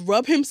 quote, would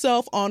rub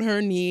himself on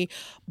her knee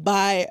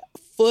by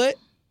foot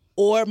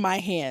or my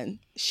hand.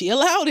 She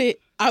allowed it.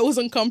 I was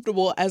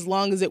uncomfortable as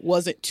long as it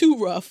wasn't too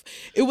rough.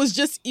 It was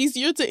just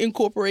easier to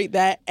incorporate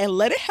that and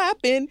let it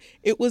happen.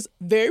 It was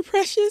very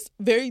precious,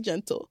 very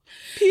gentle.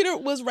 Peter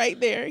was right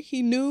there.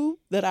 He knew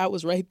that I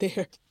was right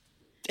there.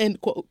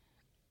 End quote.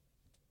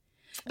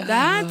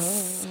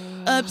 That's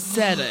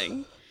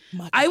upsetting.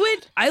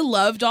 I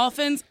love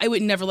dolphins. I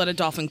would never let a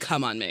dolphin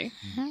come on me.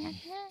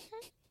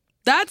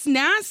 That's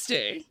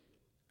nasty.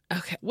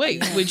 Okay.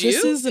 Wait, would you?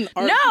 This is an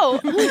art. No.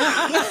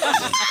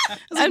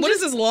 What is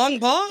this long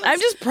pause?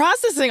 I'm just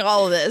processing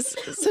all of this.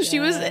 So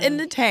she was in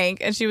the tank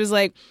and she was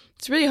like,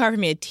 it's really hard for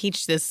me to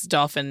teach this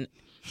dolphin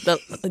the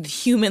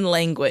human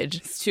language.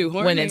 It's too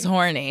horny. When it's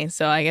horny.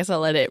 So I guess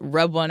I'll let it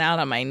rub one out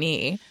on my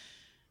knee.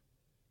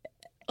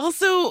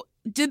 Also,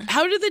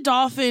 how did the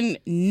dolphin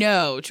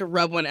know to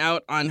rub one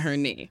out on her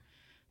knee?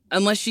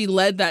 Unless she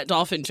led that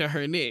dolphin to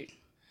her knee.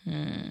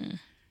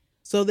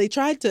 So they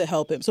tried to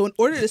help him. So in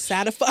order to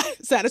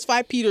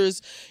satisfy Peter's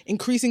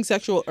increasing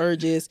sexual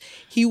urges,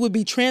 he would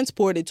be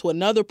transported to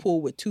another pool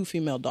with 2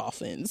 female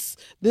dolphins.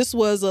 This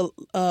was a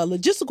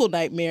logistical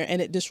nightmare, and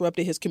it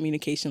disrupted his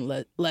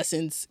communication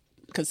lessons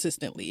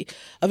consistently.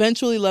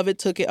 Eventually, Lovett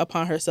took it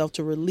upon herself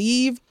to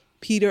relieve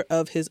Peter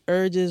of his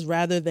urges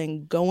rather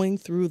than going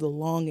through the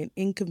long and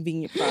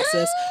inconvenient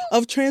process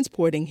of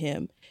transporting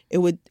him. It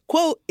would,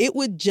 quote, it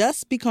would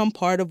just become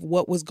part of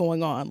what was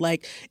going on,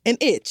 like an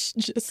itch.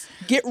 Just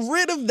get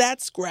rid of that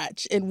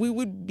scratch and we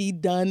would be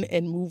done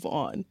and move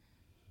on.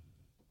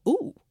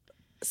 Ooh.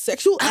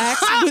 Sexual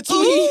acts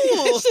between...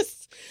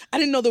 I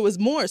didn't know there was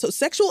more. So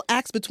sexual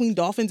acts between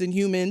dolphins and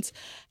humans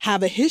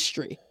have a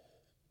history,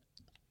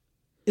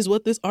 is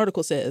what this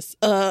article says.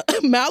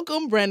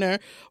 Malcolm Brenner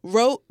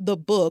wrote the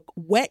book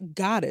Wet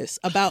Goddess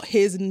about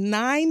his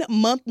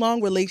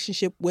 9-month-long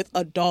relationship with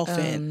a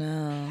dolphin. Oh,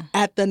 no.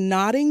 At the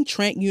Notting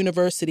Trent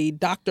University,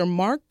 Dr.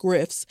 Mark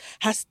Griffiths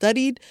has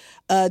studied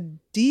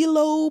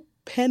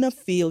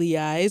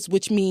delophenophiliae,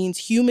 which means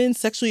humans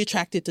sexually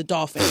attracted to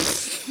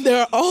dolphins.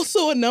 There are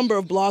also a number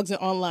of blogs and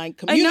online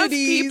communities. Enough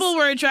people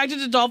were attracted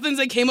to dolphins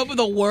that came up with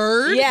a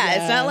word? Yeah,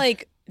 it's not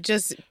like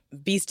just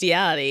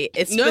bestiality.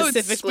 It's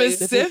specifically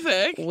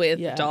specific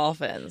with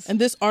dolphins. And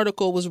this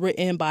article was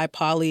written by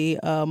Polly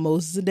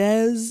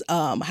Mosdez.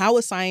 How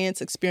a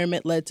science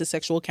experiment led to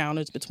sexual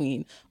encounters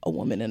between a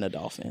woman and a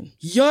dolphin.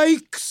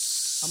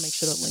 Yikes. I'll make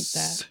sure to link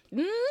that.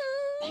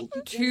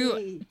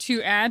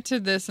 To add to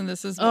this, and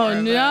this is more Oh,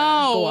 of no.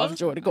 Go off,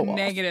 Jordy. Go off.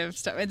 negative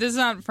stuff. This is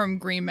not from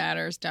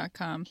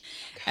greenmatters.com.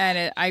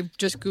 And I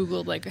just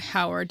Googled, like,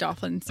 how are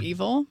dolphins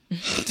evil? And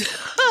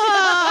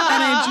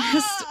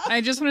I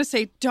just want to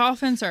say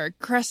dolphins are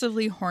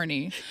aggressively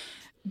horny.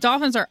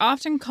 Dolphins are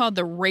often called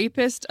the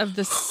rapist of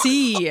the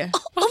sea.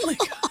 Oh, my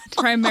God.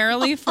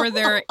 Primarily for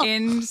their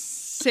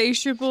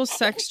insatiable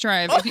sex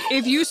drive.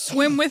 If you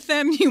swim with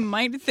them, you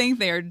might think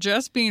they are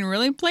just being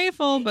really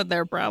playful, but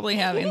they're probably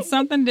having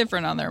something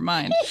different on their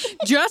mind.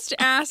 Just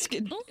ask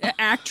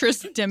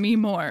actress Demi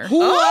Moore.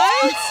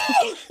 What?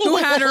 Who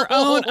had her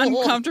own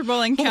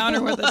uncomfortable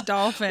encounter with a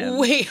dolphin.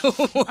 Wait,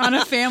 what? On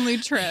a family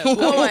trip.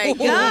 Oh, my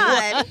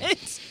God.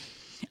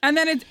 And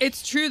then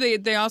it's true.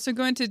 They also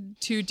go into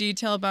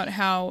detail about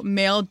how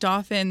male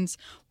dolphins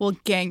will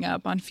gang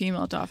up on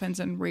female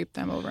dolphins and rape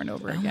them over and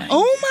over again.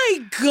 Oh my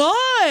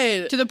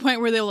God. To the point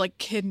where they'll like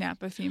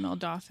kidnap a female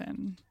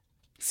dolphin.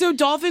 So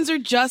dolphins are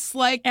just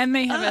like And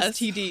they have us.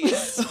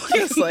 STDs.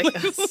 Just like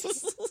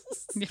us.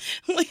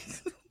 Like,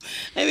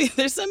 I mean,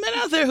 there's some men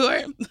out there who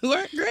aren't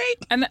great.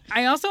 And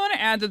I also want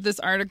to add that this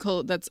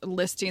article that's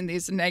listing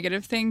these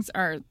negative things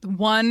are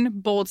one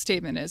bold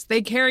statement is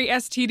they carry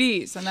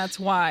STDs and that's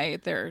why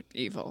they're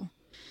evil.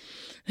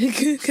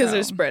 Because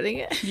they're spreading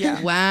it. Yeah.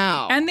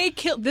 Wow. And they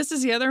kill. This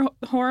is the other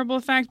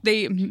horrible fact.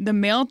 The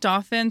male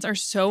dolphins are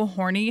so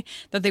horny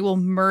that they will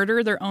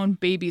murder their own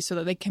babies so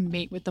that they can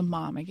mate with the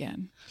mom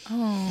again.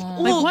 Oh.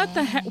 Like, what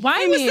the heck?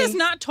 Why was this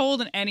not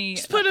told in any?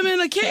 Just put him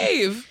in a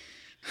cave.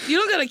 You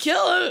don't gotta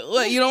kill him.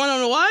 What, you don't want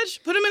him to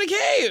watch? Put him in a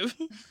cave.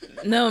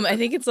 No, I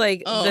think it's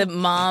like the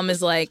mom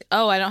is like,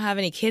 oh, I don't have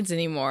any kids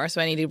anymore, so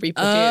I need to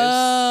reproduce.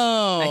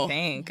 Oh. I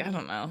think. I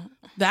don't know.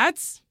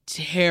 That's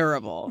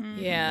terrible.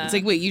 Yeah. It's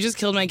like, wait, you just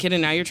killed my kid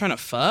and now you're trying to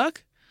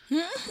fuck?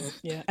 Yeah,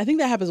 I think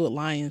that happens with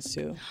lions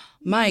too.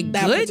 My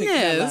That last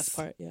goodness.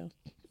 part, yeah.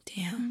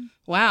 Damn.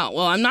 Wow.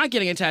 Well, I'm not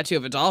getting a tattoo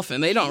of a dolphin.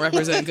 They don't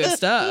represent good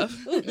stuff.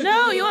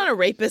 No, you want a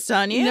rapist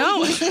on you?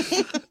 No.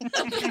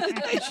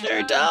 I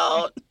sure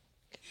don't.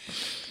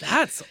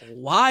 That's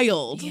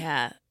wild.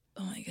 Yeah.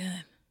 Oh, my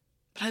God.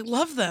 But I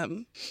love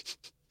them.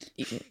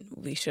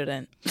 We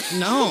shouldn't.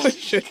 No.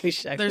 We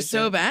should. They're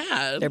so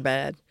bad. They're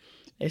bad.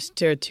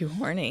 They're too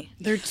horny.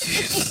 They're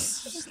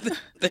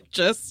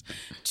just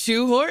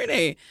too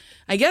horny.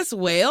 I guess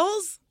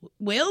whales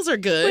are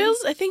good.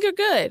 Whales, I think, are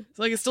good. It's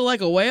like it's still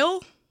like a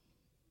whale.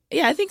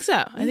 Yeah, I think so.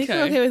 I think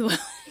we're Okay. okay with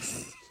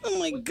whales. Oh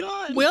my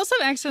God. Whales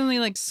have accidentally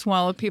like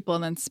swallowed people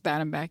and then spat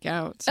them back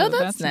out. So Oh,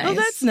 that's nice. Oh,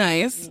 that's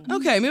nice.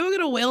 Okay, maybe we'll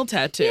get a whale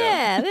tattoo.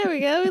 Yeah, there we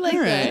go. We like All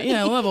right. that.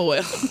 Yeah, we'll have a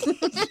whale.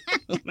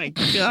 Oh my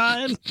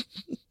God.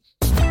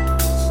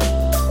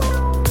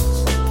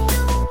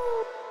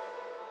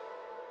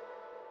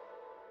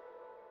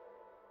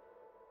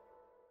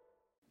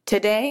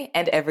 Today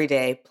and every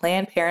day,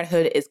 Planned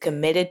Parenthood is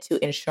committed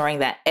to ensuring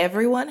that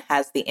everyone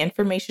has the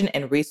information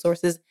and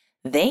resources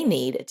they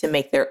need to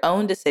make their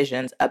own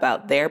decisions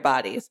about their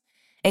bodies,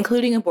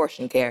 including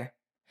abortion care.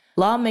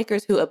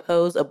 Lawmakers who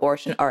oppose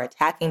abortion are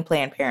attacking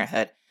Planned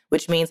Parenthood,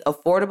 which means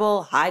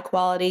affordable,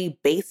 high-quality,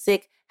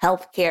 basic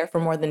health care for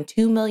more than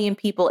 2 million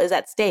people is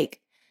at stake.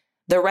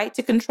 The right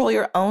to control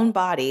your own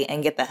body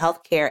and get the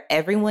health care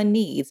everyone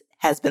needs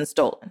has been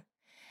stolen.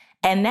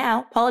 And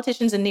now,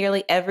 politicians in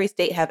nearly every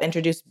state have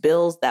introduced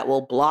bills that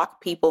will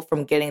block people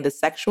from getting the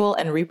sexual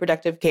and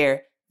reproductive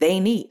care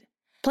they need.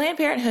 Planned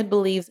Parenthood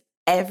believes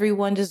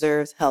everyone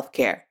deserves health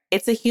care.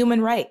 It's a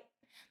human right.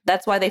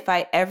 That's why they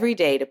fight every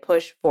day to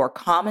push for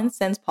common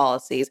sense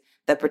policies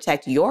that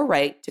protect your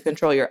right to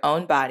control your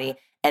own body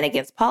and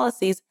against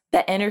policies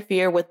that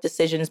interfere with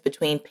decisions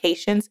between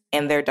patients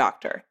and their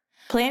doctor.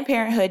 Planned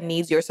Parenthood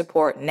needs your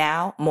support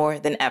now more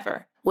than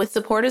ever. With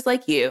supporters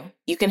like you,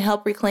 you can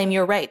help reclaim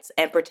your rights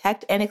and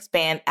protect and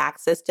expand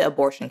access to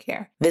abortion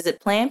care. Visit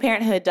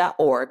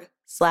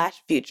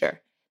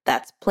PlannedParenthood.org/future.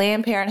 That's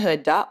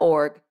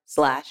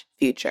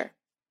PlannedParenthood.org/future.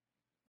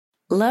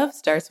 Love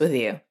starts with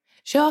you.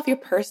 Show off your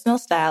personal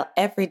style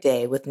every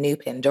day with new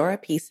Pandora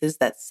pieces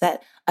that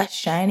set a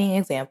shining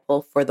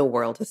example for the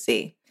world to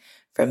see.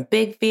 From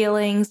big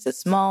feelings to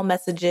small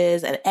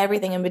messages and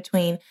everything in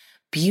between,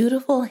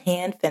 beautiful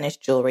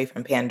hand-finished jewelry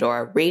from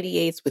Pandora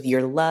radiates with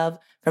your love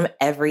from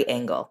every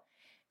angle.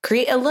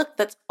 Create a look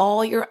that's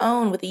all your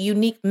own with a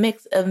unique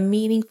mix of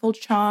meaningful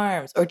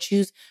charms, or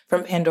choose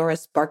from Pandora's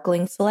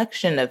sparkling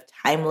selection of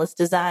timeless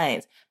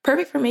designs,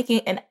 perfect for making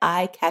an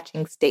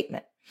eye-catching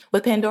statement.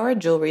 With Pandora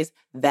Jewelry's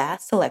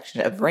vast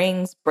selection of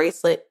rings,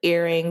 bracelet,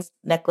 earrings,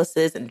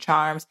 necklaces, and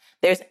charms,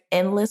 there's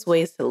endless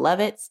ways to love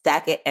it,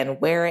 stack it, and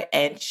wear it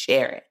and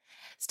share it.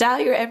 Style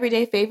your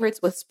everyday favorites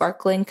with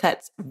sparkling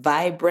cuts,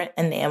 vibrant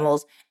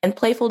enamels, and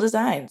playful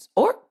designs,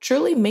 or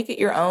truly make it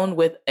your own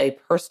with a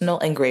personal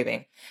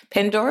engraving.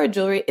 Pandora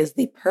Jewelry is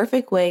the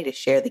perfect way to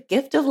share the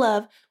gift of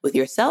love with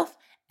yourself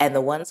and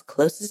the ones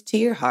closest to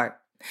your heart.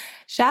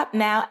 Shop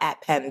now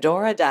at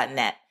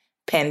pandora.net.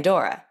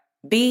 Pandora.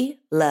 Be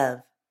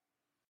love.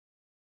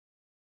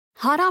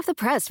 Hot off the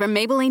press from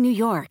Maybelline, New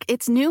York,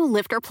 it's new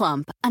Lifter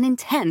Plump, an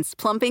intense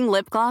plumping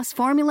lip gloss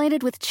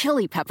formulated with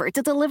chili pepper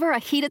to deliver a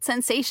heated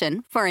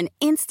sensation for an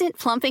instant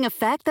plumping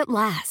effect that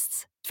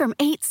lasts. From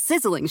 8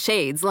 sizzling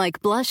shades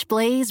like Blush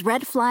Blaze,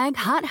 Red Flag,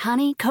 Hot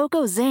Honey,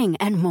 Cocoa Zing,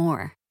 and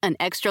more. An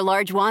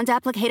extra-large wand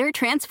applicator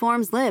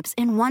transforms lips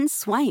in one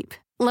swipe.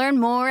 Learn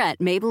more at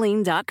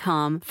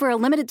Maybelline.com. For a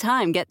limited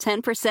time, get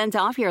 10%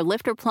 off your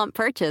Lifter Plump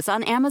purchase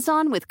on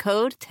Amazon with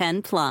code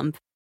 10PLUMP.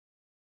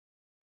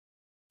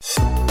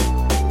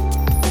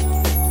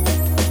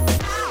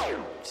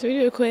 Should we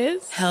do a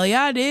quiz? Hell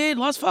yeah, I did.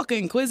 Let's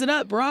fucking quiz it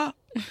up, brah.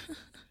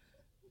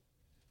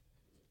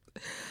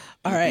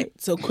 All right,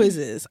 so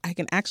quizzes. I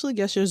can actually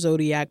guess your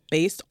zodiac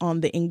based on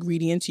the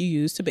ingredients you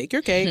use to bake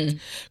your cake.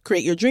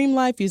 Create your dream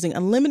life using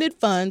unlimited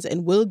funds,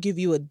 and we'll give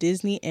you a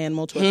Disney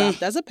animal to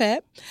adopt as a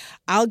pet.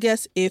 I'll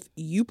guess if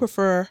you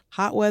prefer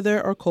hot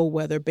weather or cold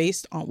weather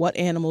based on what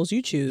animals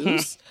you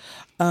choose.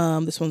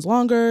 This one's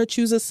longer.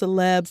 Choose a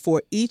celeb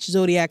for each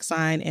zodiac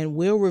sign, and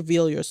we'll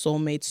reveal your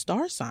soulmate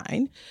star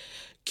sign.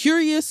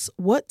 Curious,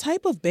 what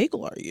type of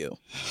bagel are you?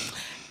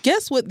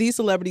 Guess what these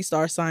celebrity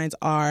star signs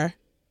are.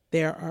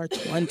 There are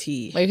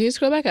 20. Wait, can you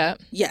scroll back up?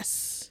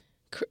 Yes.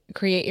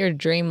 Create your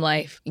dream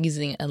life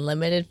using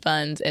unlimited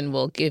funds, and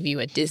we'll give you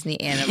a Disney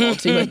animal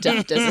to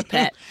adopt as a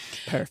pet.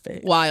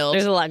 Perfect. Wild.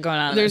 There's a lot going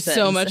on. There's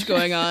so much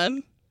going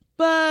on.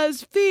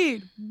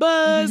 BuzzFeed.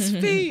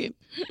 BuzzFeed.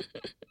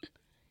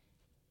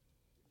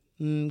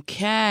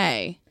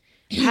 Okay.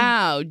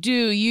 How do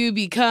you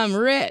become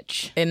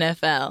rich?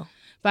 NFL.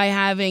 By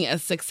having a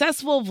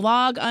successful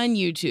vlog on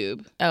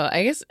YouTube. Oh,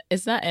 I guess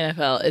it's not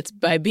NFL. It's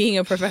by being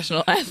a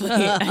professional athlete.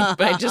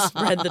 I just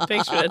read the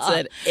picture that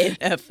said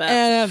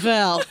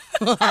NFL.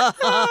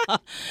 NFL.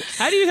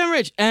 How do you become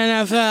rich?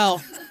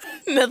 NFL.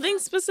 Nothing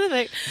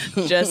specific.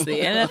 Just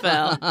the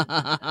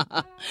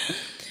NFL.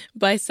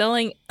 By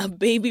selling a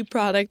baby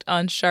product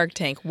on Shark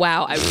Tank.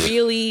 Wow, I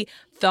really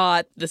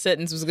thought the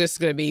sentence was just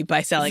going to be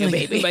by selling a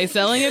baby. By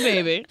selling a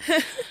baby.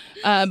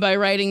 By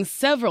writing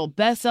several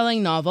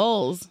best-selling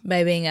novels.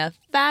 By being a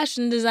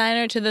fashion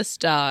designer to the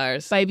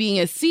stars. By being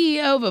a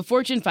CEO of a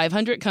Fortune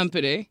 500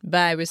 company.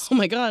 Oh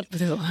my God,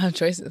 there's a lot of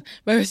choices.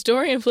 By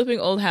restoring and flipping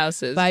old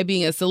houses. By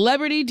being a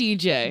celebrity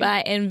DJ.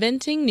 By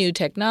inventing new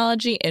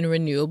technology and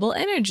renewable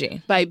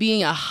energy. By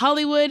being a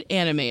Hollywood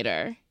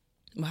animator.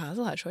 Wow, that's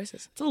a lot of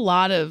choices. It's a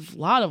lot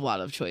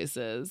of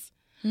choices.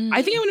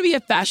 I think I'm going to be a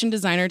fashion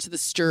designer to the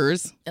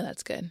stars. Oh,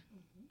 that's good.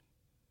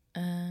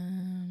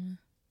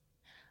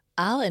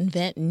 I'll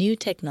invent new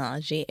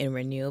technology and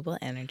renewable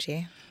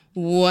energy.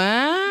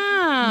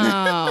 Wow.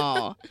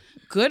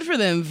 Good for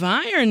the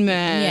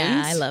environment.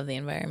 Yeah, I love the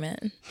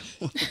environment.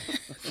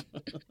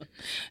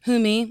 Who,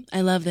 me?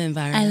 I love the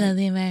environment. I love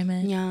the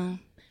environment. Yeah.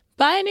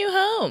 Buy a new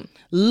home.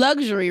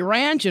 Luxury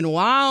ranch in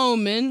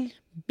Wyoming.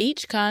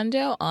 Beach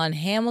condo on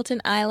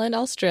Hamilton Island,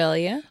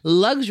 Australia.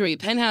 Luxury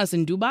penthouse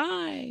in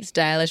Dubai.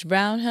 Stylish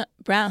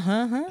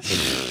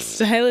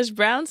Stylish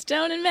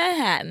brownstone in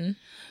Manhattan.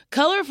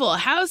 Colorful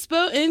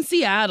houseboat in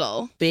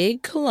Seattle.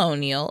 Big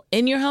colonial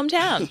in your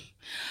hometown.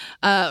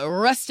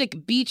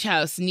 Rustic beach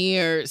house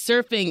near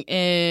surfing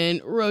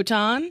in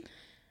Rotan.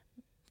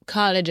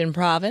 Cottage in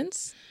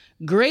Provence.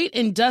 Great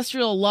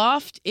industrial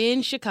loft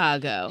in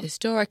Chicago.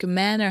 Historic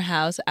manor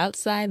house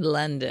outside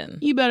London.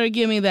 You better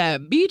give me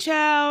that beach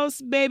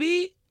house,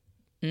 baby.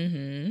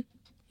 Mm-hmm.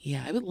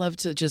 Yeah, I would love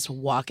to just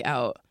walk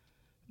out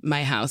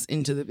my house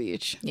into the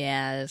beach.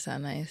 Yeah, that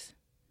sounds nice.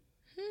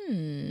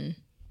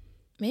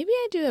 Maybe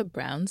I do a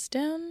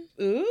brownstone.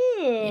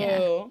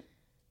 Ooh.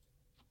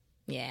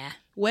 Yeah.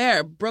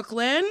 Where?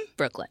 Brooklyn?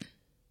 Brooklyn.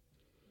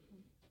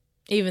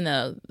 Even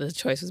though the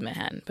choice was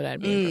Manhattan, but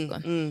I'd be in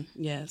Brooklyn.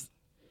 Yes.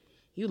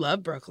 You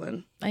love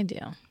Brooklyn. I do.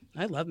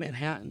 I love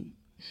Manhattan.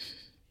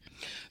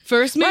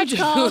 First major.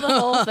 Let's call the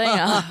whole thing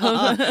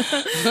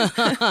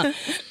off.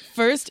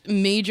 First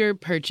major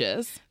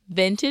purchase.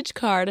 Vintage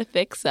car to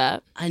fix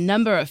up. A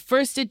number of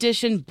first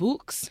edition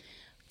books.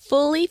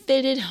 Fully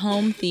fitted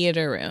home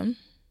theater room.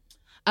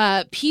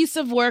 A piece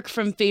of work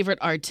from favorite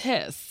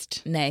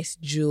artist. Nice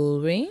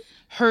jewelry.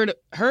 Herd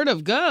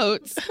of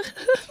goats.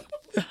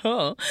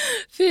 Oh,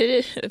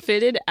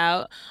 fitted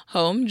out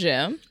home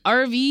gym.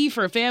 RV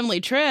for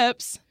family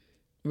trips.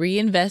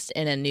 Reinvest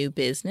in a new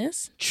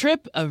business.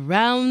 Trip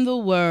around the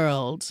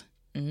world.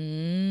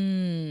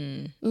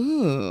 Ooh.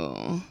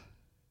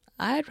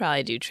 I'd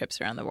probably do trips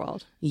around the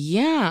world.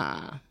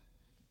 Yeah.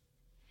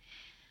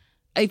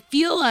 I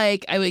feel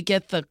like I would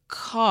get the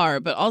car,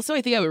 but also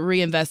I think I would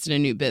reinvest in a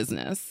new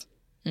business.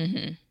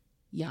 Mm-hmm.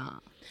 Yeah.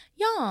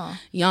 Yeah.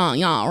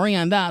 Yeah.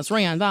 Reinvest.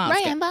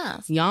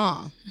 Reinvest.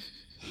 Yeah.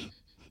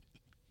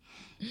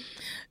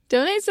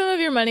 Donate some of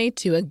your money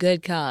to a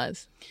good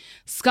cause.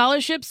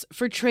 Scholarships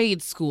for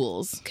trade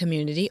schools.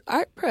 Community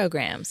art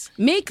programs.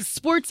 Make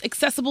sports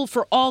accessible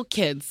for all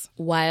kids.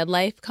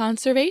 Wildlife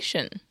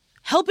conservation.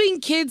 Helping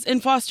kids in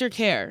foster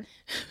care.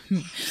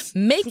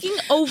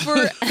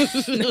 Makeover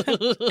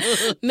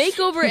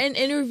and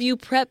interview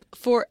prep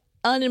for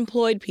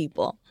unemployed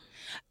people.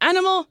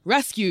 Animal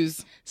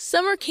rescues.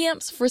 Summer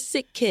camps for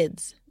sick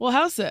kids. Well,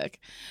 how sick?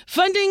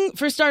 Funding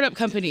for startup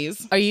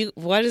companies.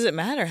 Why does it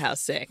matter how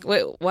sick?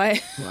 Wait,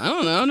 why? Well, I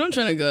don't know. Don't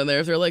try to go there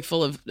if they're like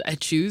full of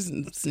chews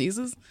and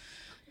sneezes.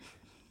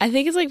 I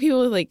think it's like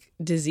people with like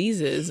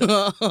diseases.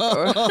 Not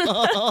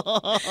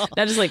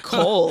just like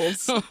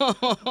colds.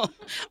 I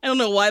don't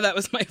know why that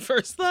was my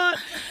first thought.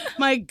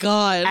 My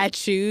God.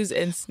 Achoo's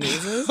and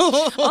sneezes.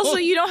 Also,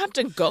 you don't have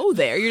to go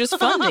there. You're just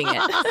funding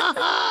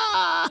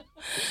it.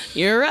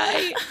 You're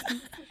right.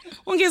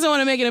 Well, in case I want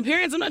to make an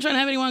appearance, I'm not trying to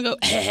have anyone go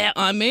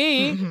on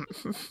me.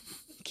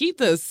 Keep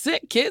those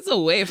sick kids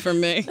away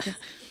from me.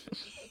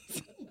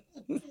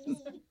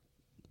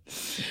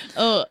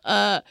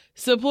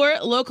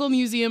 Support local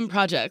museum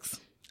projects.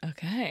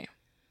 Okay.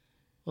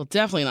 Well,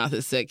 definitely not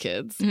the sick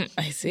kids.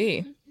 I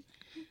see.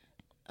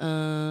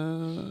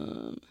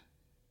 I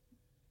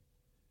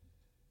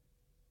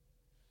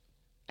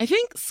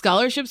think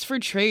scholarships for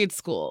trade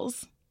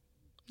schools.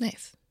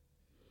 Nice.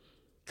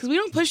 Because we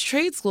don't push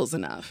trade schools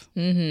enough.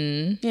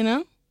 Mm-hmm. You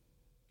know?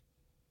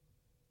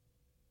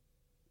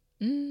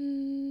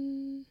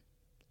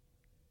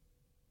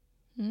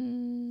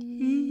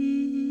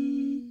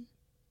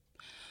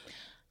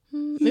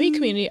 Maybe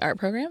community art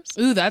programs.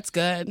 Ooh, that's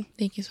good.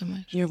 Thank you so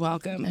much. You're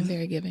welcome. I'm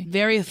very giving.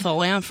 Very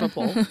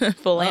philanthropal.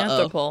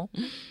 Philanthropal.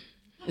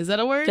 Is that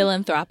a word?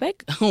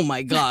 Philanthropic. Oh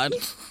my God.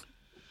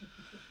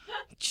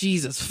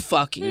 Jesus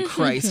fucking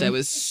Christ, I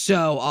was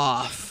so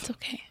off. It's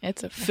okay.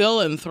 It's okay.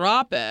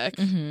 Philanthropic.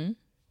 Mm-hmm.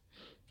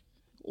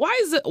 Why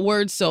is the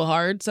word so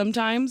hard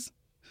sometimes?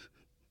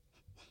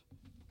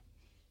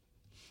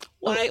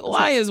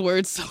 Why is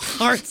words so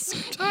hard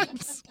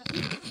sometimes?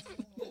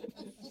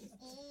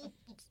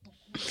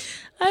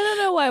 I don't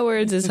know why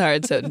words is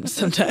hard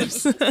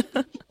sometimes. They're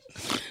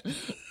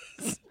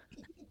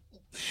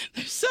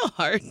so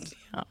hard.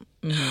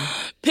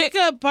 Pick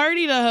a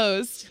party to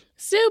host.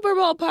 Super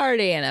Bowl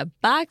party and a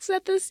box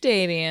at the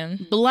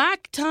stadium.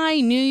 Black tie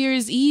New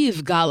Year's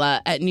Eve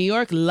gala at New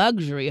York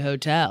Luxury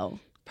Hotel.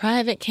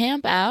 Private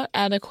camp out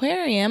at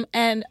aquarium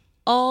and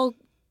all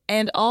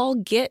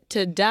get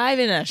to dive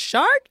in a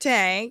shark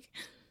tank.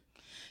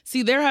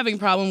 See, they're having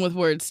problem with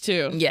words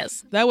too.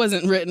 Yes. That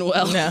wasn't written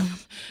well. No.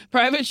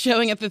 Private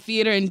showing at the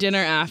theater and dinner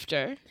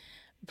after.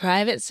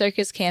 Private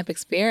circus camp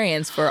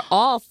experience for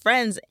all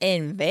friends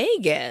in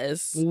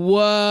Vegas.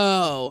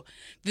 Whoa.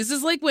 This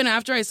is like when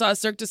after I saw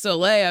Cirque du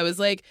Soleil, I was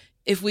like,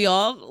 if we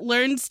all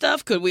learned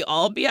stuff, could we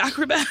all be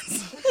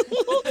acrobats?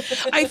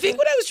 I think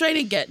what I was trying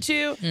to get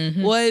to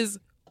was,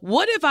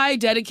 what if I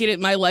dedicated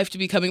my life to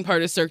becoming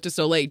part of Cirque du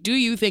Soleil? Do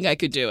you think I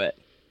could do it?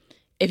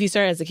 If you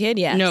started as a kid,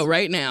 yes. No,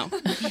 right now.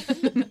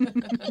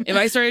 If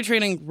I started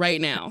training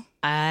right now.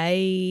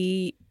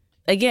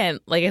 Again,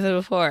 like I said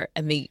before,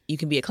 I think you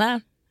can be a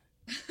clown.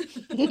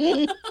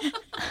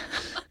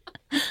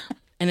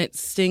 And it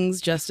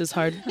stings just as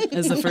hard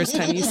as the first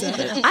time you said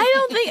it. I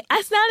don't think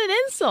that's not an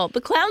insult.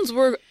 The clowns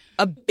were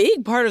a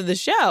big part of the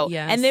show.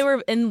 Yes.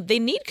 And they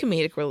need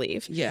comedic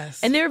relief.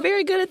 Yes. And they were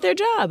very good at their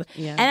job.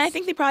 Yes. And I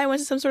think they probably went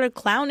to some sort of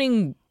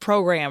clowning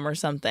program or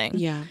something.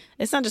 Yeah.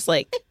 It's not just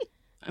like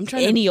I'm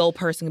trying any old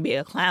person can be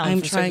a clown.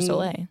 I'm for Cirque du trying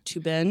Soleil. to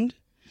bend.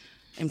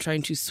 I'm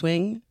trying to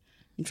swing.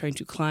 I'm trying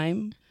to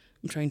climb.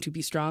 I'm trying to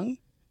be strong.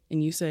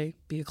 And you say,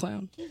 be a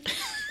clown.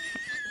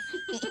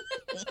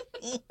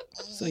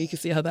 So you can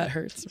see how that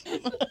hurts.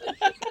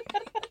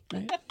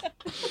 Right?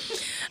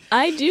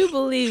 I do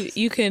believe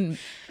you can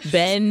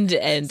bend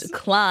and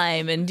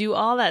climb and do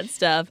all that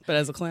stuff. But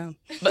as a clown.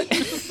 But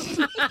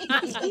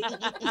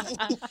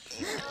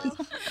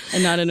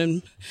And not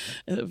a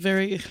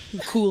very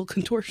cool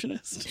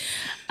contortionist.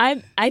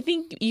 I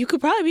think you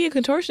could probably be a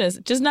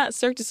contortionist, just not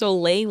Cirque du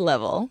Soleil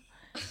level.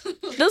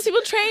 Those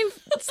people train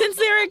since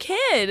they were a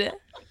kid.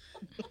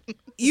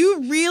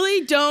 You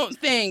really don't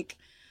think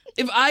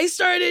If I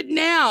started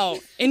now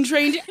and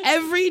trained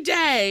every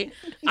day,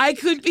 I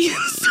could be in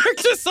Cirque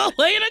du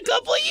Soleil in a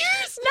couple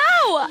years.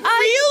 No,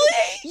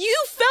 Really? You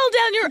fell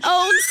down your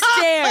own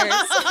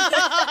stairs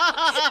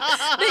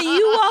that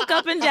you walk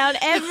up and down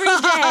every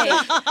day.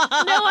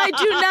 No, I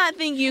do not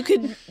think you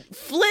could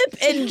flip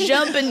and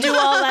jump and do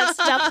all that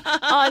stuff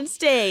on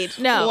stage.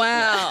 No.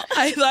 Wow.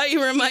 I thought you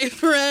were my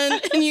friend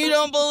and you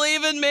don't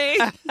believe in me.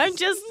 I'm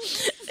just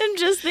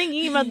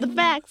thinking about the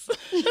facts.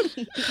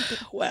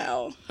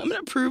 Wow. I'm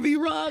going to prove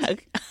you wrong.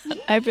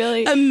 I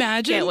really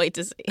can't wait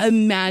to see.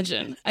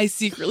 Imagine I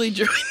secretly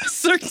joined the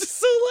Cirque du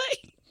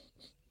Soleil.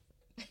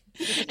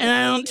 And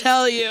I don't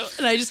tell you.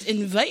 And I just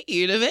invite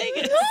you to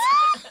Vegas.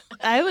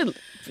 I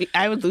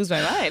would lose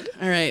my mind.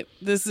 All right.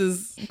 This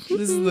is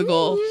the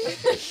goal.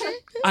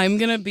 I'm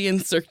going to be in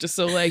Cirque du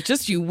Soleil.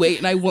 Just you wait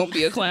and I won't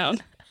be a clown.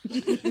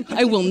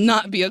 I will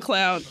not be a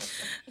clown.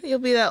 You'll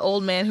be that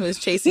old man who is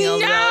chasing all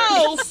the No!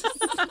 hours.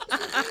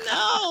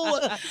 No!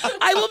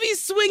 I will be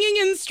swinging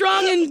and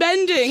strong and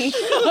bending.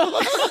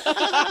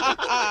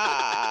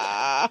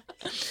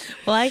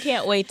 Well, I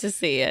can't wait to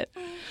see it.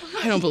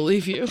 I don't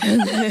believe you.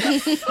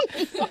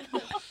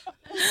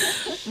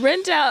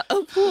 Rent out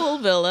a pool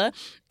villa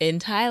in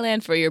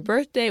Thailand for your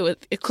birthday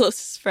with your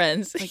closest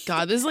friends. My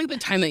God, this is like the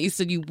time that you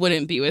said you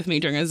wouldn't be with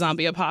me during a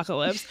zombie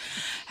apocalypse.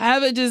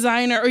 Have a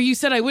designer, or you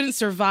said I wouldn't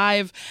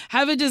survive.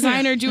 Have a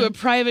designer do a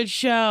private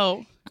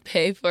show.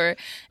 Pay for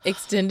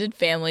extended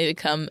family to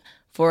come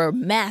for a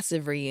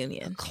massive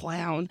reunion.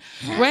 Clown.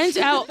 Rent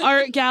out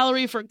art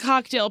gallery for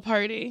cocktail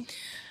party.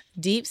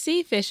 Deep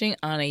sea fishing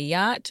on a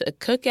yacht to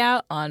cook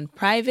out on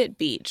private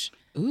beach.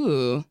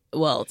 Ooh.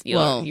 Well,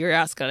 your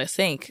ass gonna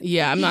sink.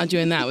 Yeah, I'm not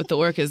doing that with the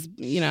orcas,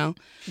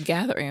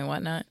 Gathering and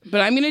whatnot.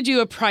 But I'm going to do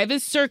a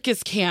private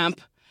circus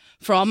camp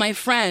for all my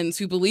friends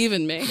who believe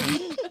in me.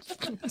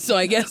 So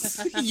I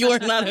guess you're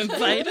not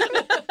invited.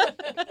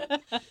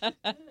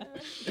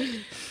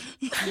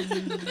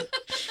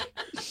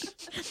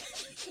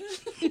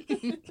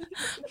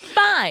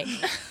 Fine.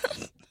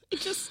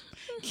 Just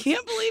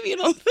can't believe you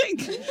don't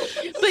think.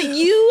 But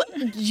you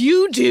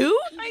do?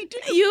 I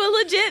do.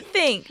 You legit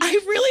think. I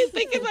really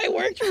think if I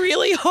worked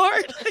really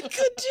hard, I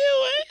could do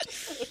it.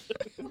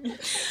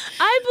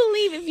 I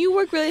believe if you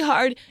work really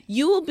hard,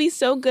 you will be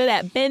so good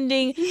at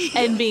bending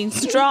and being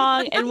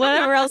strong and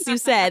whatever else you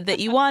said that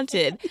you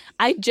wanted.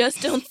 I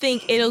just don't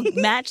think it'll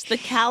match the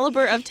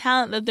caliber of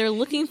talent that they're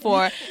looking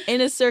for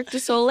in a Cirque du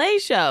Soleil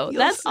show.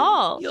 That's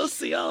all. You'll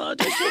see. I'll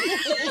audition.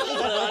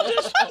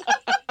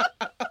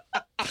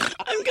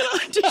 I'm going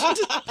to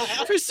audition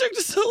for Cirque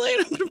du Soleil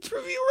and I'm going to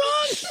prove you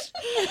wrong.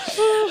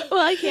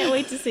 Well, I can't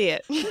wait to see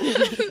it.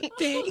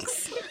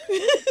 Thanks.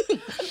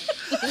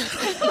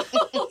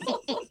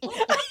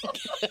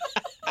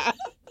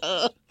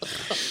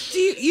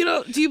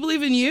 Do you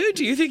believe in you?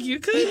 Do you think you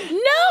could?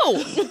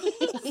 No!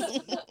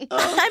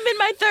 I'm in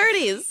my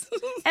 30s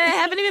and I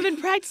haven't even been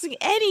practicing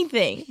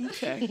anything.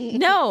 Okay.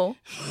 No.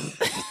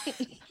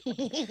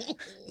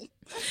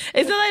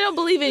 It's not that I don't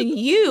believe in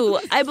you.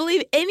 I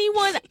believe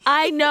anyone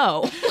I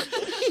know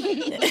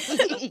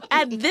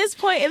at this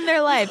point in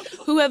their life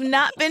who have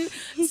not been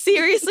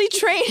seriously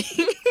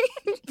training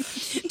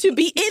to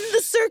be in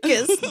the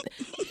circus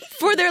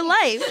for their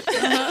life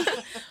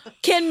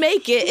can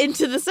make it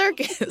into the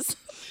circus.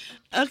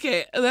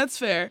 Okay, that's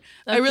fair.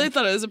 Okay. I really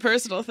thought it was a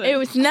personal thing. It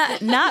was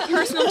not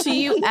personal to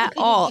you at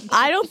all.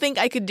 I don't think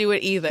I could do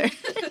it either.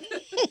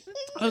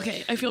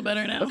 Okay, I feel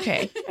better now.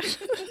 Okay.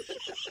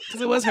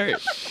 Because it was hurt.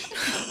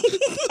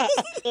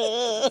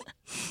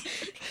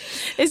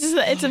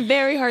 It's a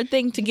very hard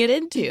thing to get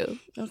into.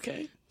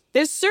 Okay.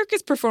 There's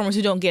circus performers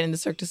who don't get into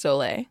Cirque du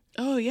Soleil.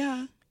 Oh,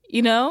 yeah.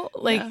 Yeah.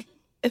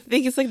 I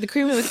think it's like the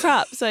cream of the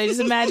crop. So I just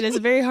imagine it's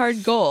a very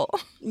hard goal.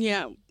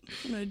 Yeah.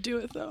 I'm going to do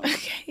it, though.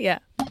 Okay, yeah.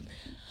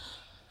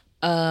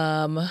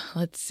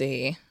 Let's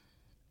see.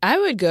 I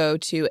would go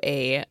to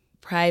a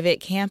private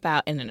camp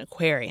out in an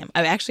aquarium.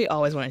 I've actually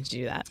always wanted to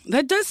do that.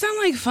 That does sound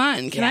like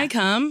fun. Can I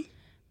come?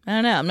 I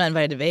don't know. I'm not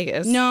invited to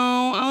Vegas.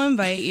 No, I'll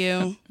invite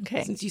you.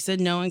 Okay. Since you said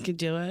no one could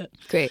do it.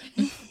 Great.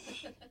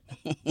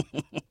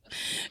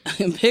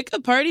 Pick a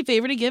party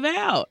favor to give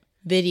out.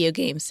 Video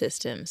game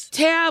systems.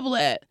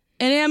 Tablet.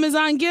 An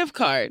Amazon gift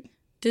card.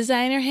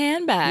 Designer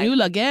handbag. New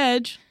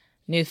luggage.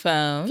 New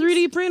phones.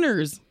 3D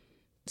printers.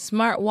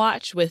 Smart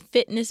watch with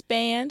fitness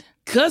band.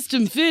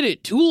 Custom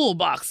fitted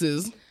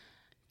toolboxes.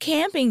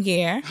 Camping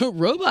gear.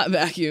 Robot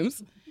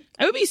vacuums.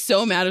 I would be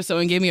so mad if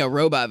someone gave me a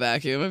robot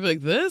vacuum. I'd be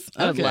like, this?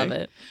 Okay. I would love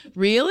it.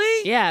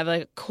 Really? Yeah, I'd be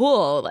like,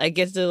 cool. I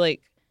get to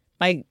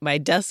my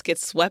desk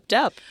gets swept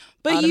up.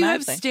 But you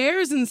have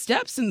stairs and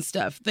steps and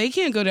stuff. They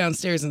can't go down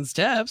stairs and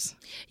steps.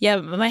 Yeah,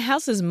 but my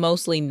house is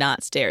mostly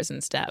not stairs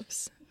and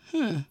steps.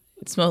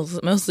 It's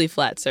mostly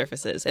flat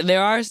surfaces. And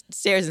there are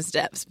stairs and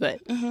steps, but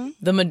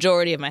the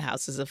majority of my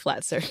house is a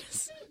flat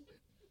surface.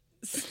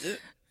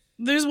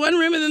 There's one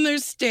room and then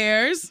there's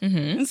stairs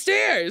and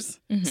stairs.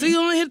 So you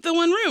only hit the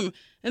one room.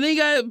 And then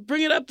you got to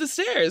bring it up the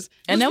stairs.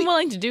 And I'm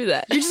willing to do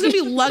that. You're just going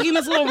to be lugging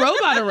this little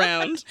robot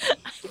around.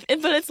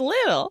 But it's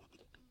little.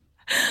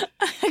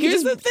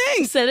 Here's the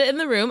thing. Set it in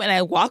the room and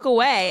I walk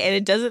away and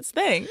it does its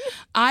thing.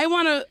 I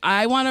want a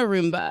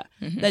Roomba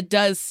that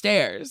does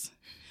stairs.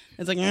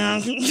 It's like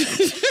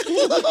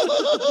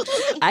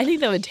I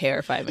think that would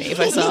terrify me if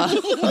I saw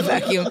a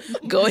vacuum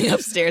going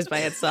upstairs by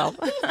itself.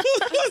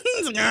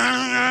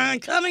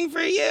 Coming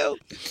for you.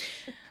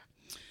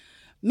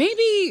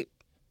 Maybe,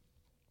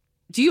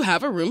 do you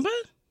have a Roomba?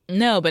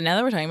 No, but now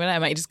that we're talking about it, I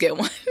might just get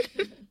one.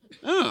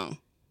 Oh.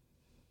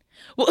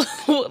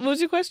 What was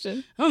your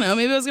question? I don't know.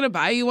 Maybe I was going to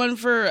buy you one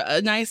for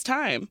a nice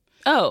time.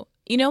 Oh,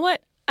 you know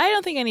what? I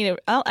don't think I need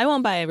I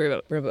won't buy a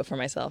Roomba for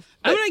myself.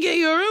 I'm going to get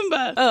you a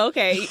Roomba. Oh,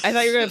 okay. I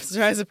thought you were going to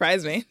try to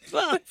surprise me.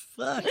 Fuck.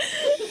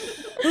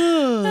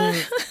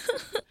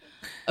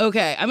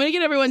 Okay, I'm going to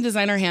get everyone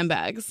designer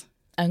handbags.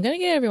 I'm going to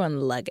get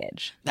everyone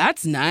luggage.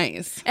 That's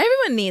nice.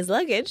 Everyone needs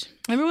luggage.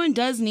 Everyone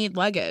does need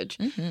luggage.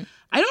 Mm-hmm.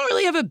 I don't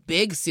really have a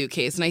big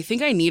suitcase, and I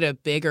think I need a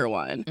bigger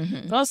one.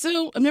 Mm-hmm. But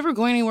also, I'm never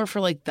going anywhere for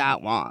like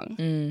that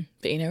long.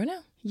 But you never know.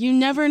 You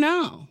never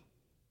know.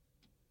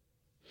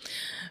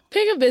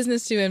 Pick a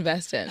business to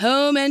invest in.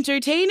 Home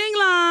entertaining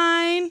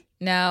line.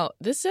 Now,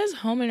 this says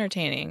home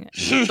entertaining,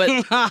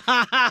 but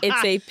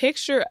it's a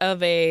picture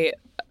of a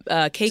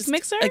cake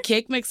mixer? A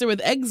cake mixer with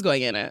eggs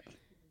going in it.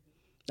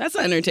 That's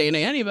not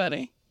entertaining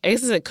anybody. I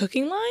guess it's a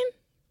cooking line?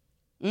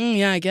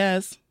 Yeah, I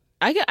guess.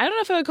 I don't know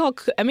if I would call...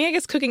 I mean, I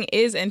guess cooking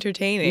is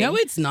entertaining. No,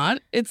 it's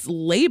not. It's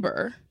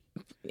labor.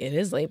 It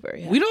is labor,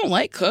 yeah. We don't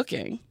like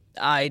cooking.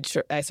 I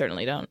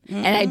certainly don't.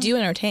 Mm-hmm. And I do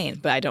entertain,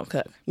 but I don't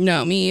cook.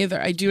 No, me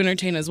either. I do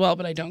entertain as well,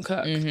 but I don't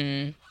cook.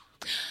 Mm-hmm.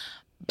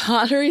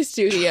 Pottery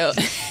studio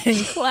and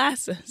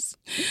classes.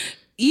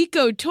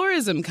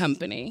 Ecotourism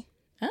company.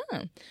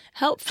 Oh.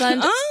 Help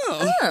fund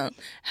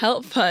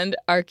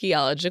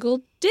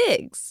archaeological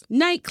digs.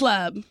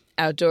 Nightclub.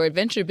 Outdoor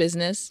adventure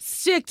business.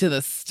 Stick to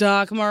the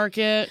stock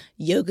market.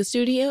 Yoga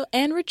studio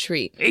and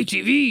retreat.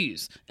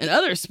 ATVs and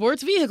other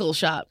sports vehicle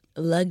shop.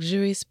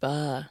 Luxury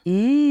spa.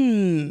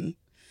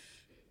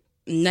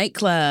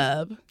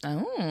 Nightclub.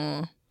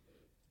 Oh.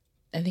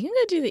 I think I'm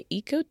going to do the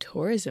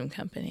ecotourism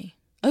company.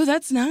 Oh,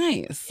 that's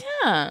nice.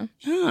 Yeah.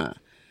 Yeah.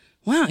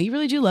 Wow, you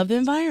really do love the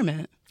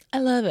environment. I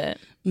love it.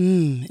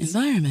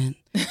 Environment.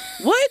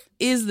 What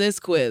is this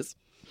quiz?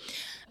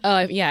 Oh,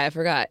 I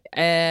forgot.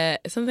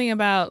 Something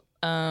about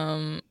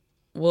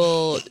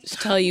we'll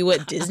tell you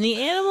what Disney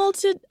animal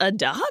to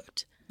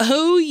adopt.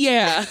 Oh,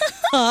 yeah.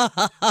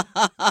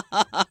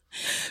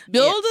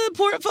 Build a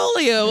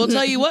portfolio. We'll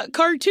tell you what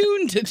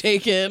cartoon to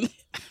take in.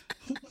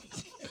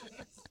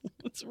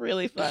 It's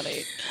really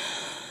funny.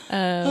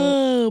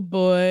 Oh,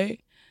 boy.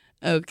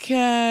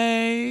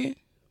 Okay.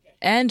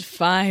 And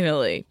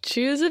finally,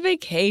 choose a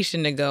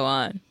vacation to go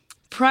on.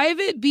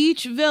 Private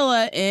beach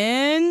villa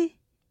in...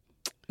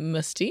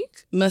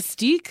 Mystique?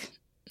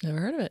 Never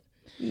heard of it.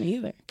 Me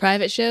either.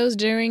 Private shows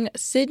during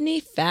Sydney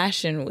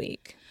Fashion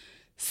Week.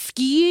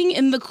 Skiing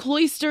in the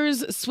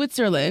cloisters,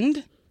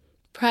 Switzerland.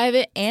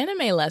 Private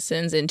anime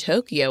lessons in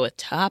Tokyo with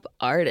top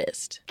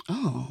artist.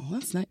 Oh,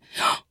 that's nice.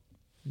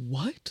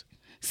 What?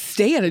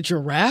 Stay at a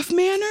giraffe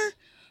manor?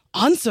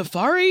 On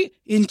safari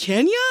in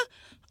Kenya?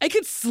 I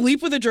could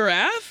sleep with a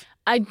giraffe?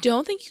 I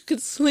don't think you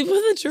could sleep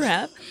with a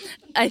giraffe.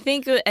 I feel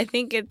like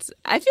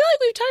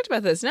we've talked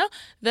about this, no?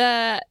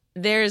 You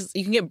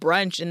can get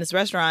brunch in this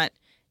restaurant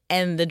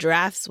and the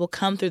giraffes will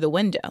come through the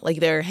window. Like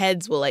their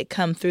heads will like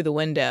come through the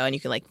window and you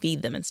can like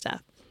feed them and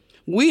stuff.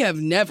 We have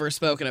never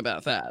spoken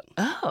about that.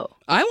 Oh.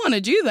 I want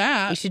to do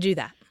that. You should do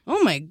that.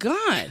 Oh my God.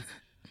 I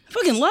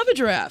fucking love a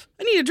giraffe.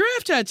 I need a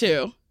giraffe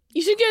tattoo.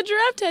 You should get a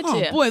giraffe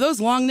tattoo. Oh boy,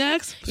 those long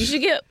necks. You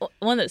should get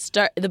one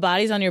that the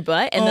body's on your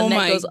butt and the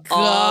neck goes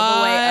all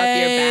the way up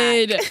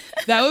your back.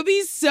 That would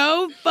be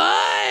so fun.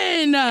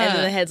 And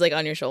then the head's like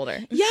on your shoulder.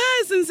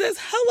 Yes, and says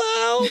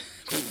hello.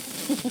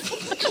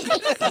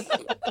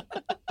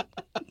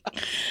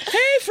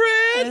 Hey,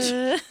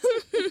 French.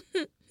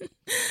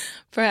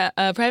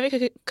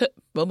 Private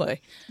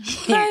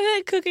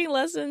cooking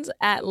lessons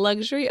at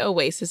Luxury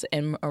Oasis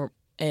in oh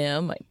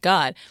my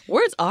God,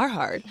 words are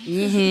hard.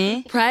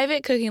 Mm-hmm.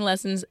 Private cooking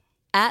lessons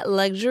at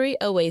Luxury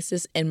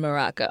Oasis in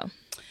Morocco.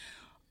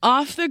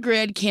 Off the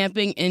grid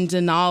camping in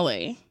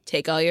Denali.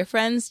 Take all your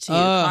friends to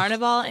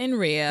Carnival in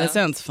Rio. That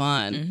sounds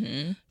fun.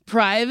 Mm-hmm.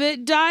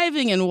 Private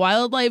diving and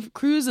wildlife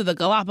cruise of the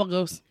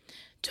Galapagos.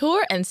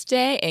 Tour and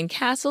stay in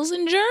castles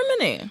in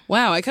Germany.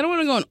 Wow, I kind of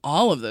want to go on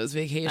all of those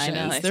vacations.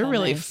 I know, they're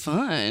really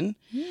fun.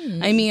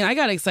 I mean, I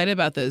got excited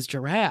about those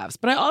giraffes,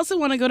 but I also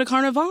want to go to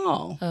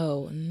Carnival.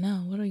 Oh,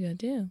 no. What are we going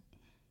to do?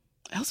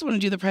 I also want to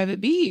do the private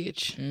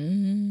beach.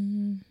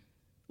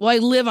 Well, I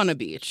live on a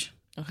beach.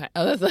 Okay.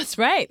 Oh, that's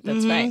right.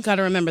 That's right. Got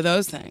to remember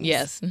those things.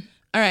 Yes.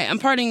 All right, I'm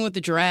partying with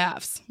the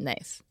giraffes.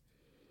 Nice.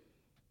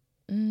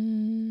 Do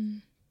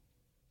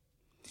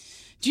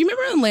you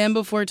remember in Land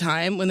Before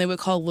Time when they would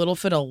call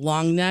Littlefoot a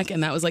long neck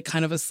and that was like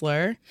kind of a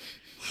slur?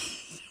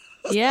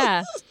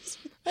 Yeah,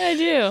 I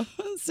do.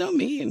 That's so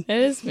mean. It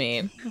is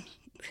mean.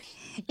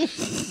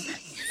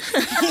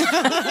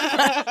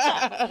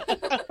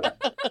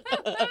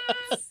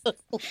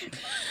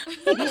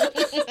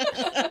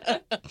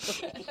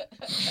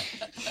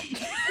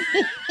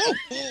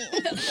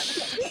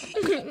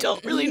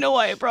 know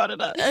why I brought it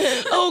up.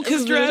 Oh,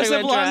 because giraffes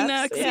have long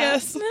necks.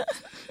 Yes.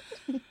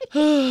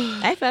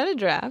 I fed a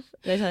giraffe.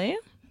 Did I tell you?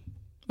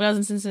 When I was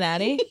in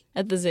Cincinnati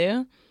at the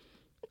zoo.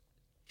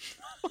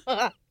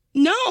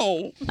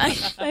 No.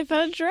 I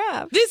fed a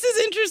giraffe. This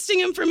is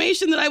interesting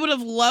information that I would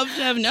have loved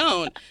to have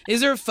known.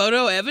 Is there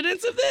photo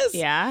evidence of this?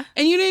 Yeah.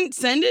 And you didn't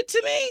send it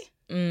to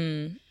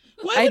me?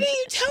 Why wouldn't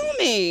you tell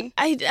me?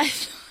 I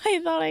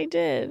thought I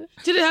did.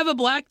 Did it have a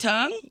black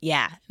tongue?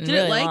 Yeah. Did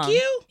it like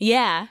you?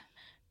 Yeah.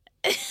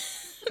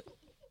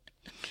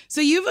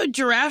 So you have a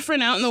giraffe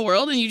friend out in the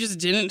world and you just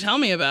didn't tell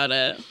me about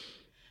it.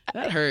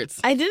 That hurts.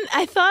 I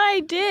thought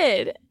I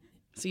did.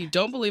 So you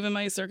don't believe in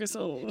my circus?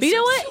 But you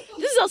know what?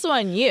 This is also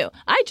on you.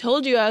 I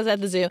told you I was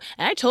at the zoo,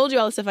 and I told you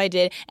all the stuff I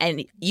did,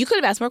 and you could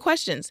have asked more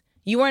questions.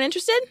 You weren't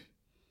interested?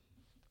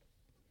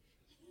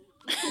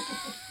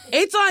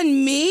 It's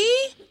on me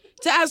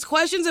to ask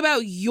questions about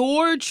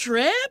your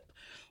trip?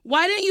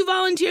 Why didn't you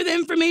volunteer the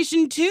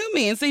information to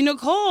me and say,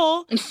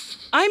 Nicole,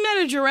 I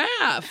met a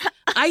giraffe.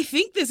 I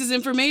think this is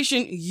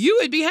information you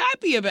would be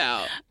happy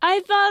about. I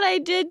thought I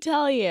did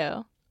tell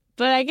you,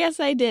 but I guess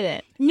I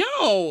didn't.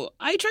 No,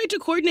 I tried to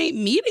coordinate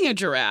meeting a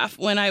giraffe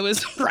when I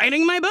was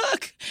writing my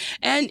book,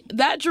 and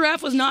that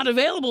giraffe was not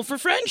available for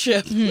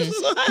friendship.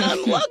 So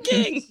I'm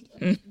looking.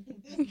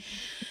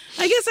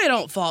 I guess I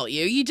don't fault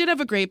you. You did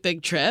have a great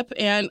big trip,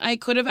 and I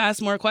could have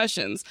asked more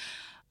questions.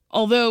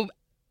 Although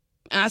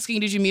asking,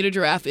 did you meet a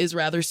giraffe is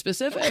rather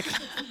specific.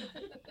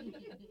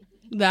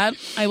 That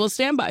I will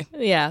stand by.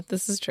 Yeah,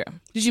 this is true.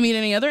 Did you meet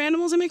any other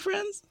animals and make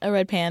friends? A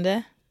red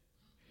panda.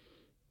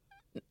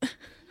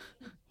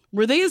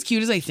 Were they as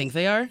cute as I think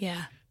they are?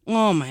 Yeah.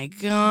 Oh, my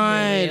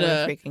God.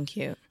 Really freaking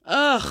cute.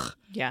 Ugh.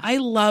 Yeah. I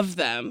love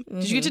them.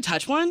 Did you get to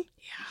touch one?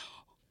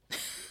 Yeah.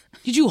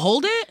 Did you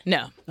hold it?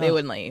 No, they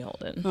wouldn't let you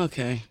hold it.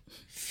 Okay.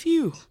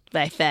 Phew.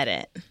 But I fed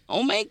it.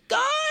 Oh, my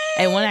God.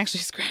 And one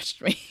actually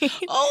scratched me.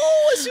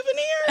 Oh, a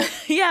souvenir.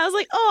 Yeah, I was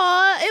like,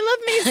 oh, it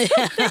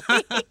loved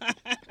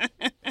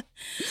me.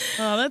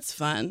 Oh, that's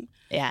fun.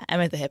 Yeah, I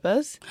met the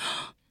hippos.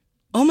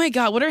 Oh, my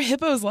God. What are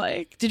hippos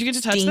like? Did you get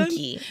to touch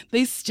Stinky. them?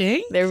 They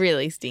stink? They're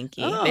really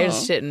stinky. Oh. They're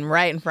just shitting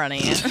right in front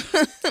of you.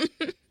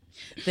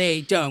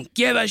 They don't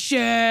give a shit.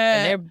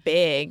 And they're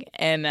big.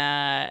 And,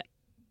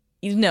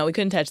 no, we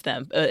couldn't touch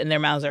them. And their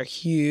mouths are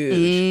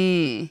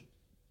huge.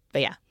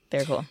 But yeah,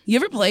 they're cool. You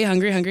ever play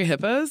Hungry Hungry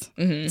Hippos?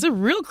 Mm-hmm. It's a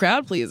real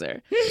crowd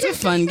pleaser. It's a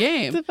fun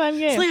game. It's a fun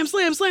game. Slam,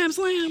 slam, slam,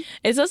 slam.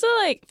 It's also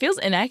feels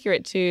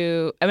inaccurate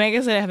to, I mean, I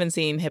guess I haven't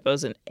seen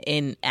hippos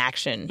in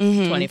action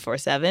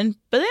 24/7,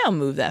 but they don't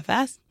move that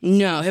fast.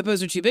 No,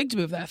 hippos are too big to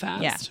move that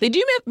fast. Yeah. They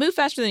do move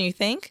faster than you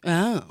think,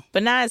 Oh.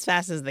 but not as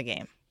fast as the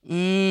game.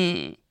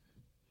 And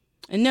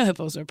no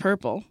hippos are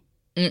purple.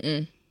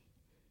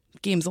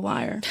 Game's a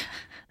liar.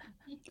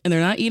 And they're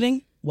not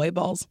eating white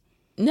balls.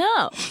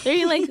 No, they're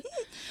eating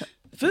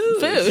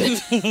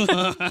food.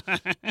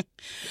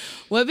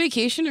 What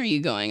vacation are you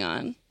going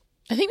on?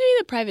 I think maybe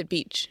the private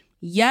beach.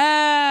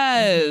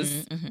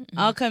 Yes.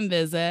 I'll come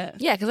visit.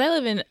 Yeah, because I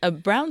live in a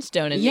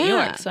brownstone in New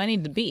York, so I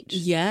need the beach.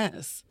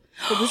 Yes.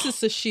 So this is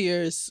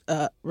Sashir's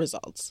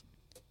results.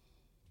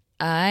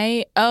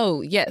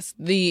 Yes,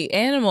 the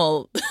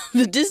animal,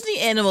 the Disney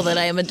animal that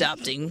I am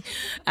adopting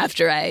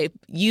after I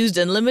used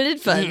unlimited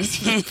funds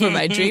for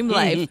my dream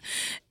life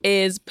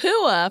is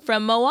Pua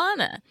from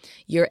Moana.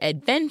 You're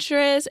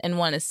adventurous and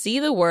want to see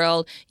the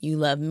world. You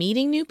love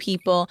meeting new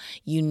people.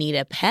 You need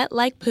a pet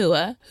like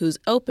Pua who's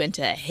open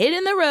to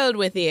hitting the road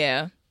with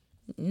you.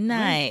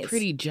 Nice. I'm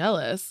pretty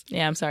jealous.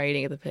 Yeah, I'm sorry you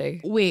didn't get the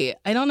pig. Wait,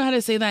 I don't know how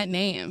to say that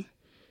name.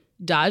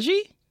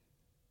 Daji?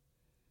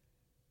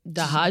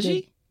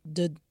 Dahaji?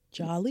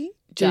 Dajali?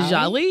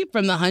 Dajali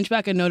from The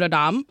Hunchback of Notre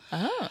Dame.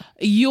 Oh.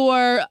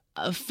 You're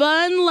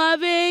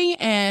fun-loving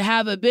and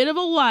have a bit of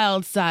a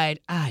wild side.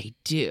 I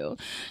do.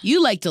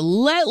 You like to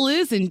let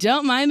loose and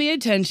don't mind the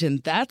attention.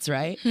 That's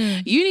right.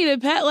 You need a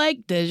pet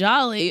like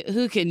Dajali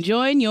who can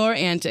join your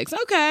antics.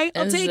 Okay,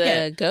 I'll take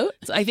it. Goat?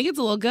 I think it's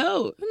a little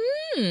goat.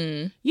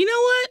 You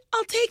know what?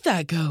 I'll take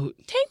that goat.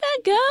 Take that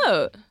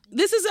goat.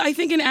 This is, I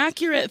think, an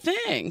accurate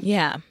thing.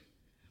 Yeah.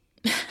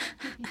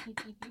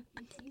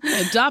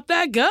 Adopt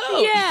that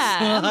goat.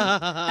 Yeah.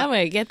 I'm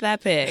going to get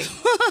that pig.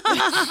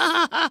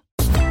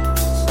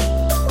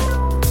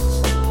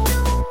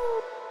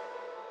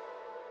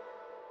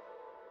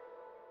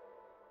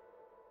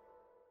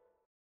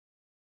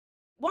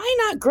 Why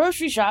not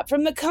grocery shop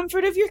from the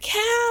comfort of your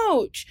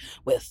couch?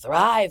 With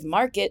Thrive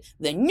Market,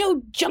 the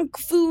no junk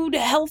food,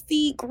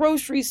 healthy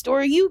grocery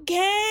store, you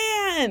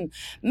can.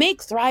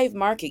 Make Thrive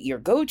Market your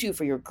go-to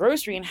for your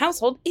grocery and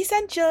household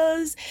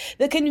essentials.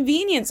 The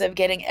convenience of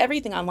getting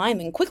everything online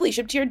and quickly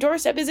shipped to your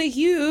doorstep is a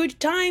huge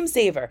time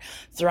saver.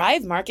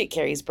 Thrive Market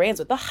carries brands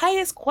with the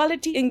highest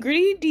quality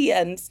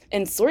ingredients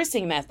and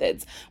sourcing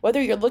methods.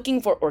 Whether you're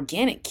looking for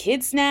organic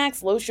kid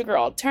snacks, low-sugar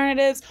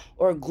alternatives,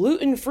 or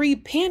gluten-free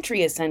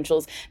pantry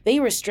essentials, they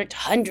restrict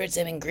hundreds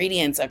of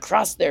ingredients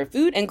across their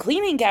food and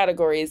cleaning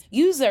categories.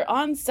 Use their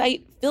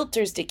on-site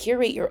filters to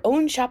curate your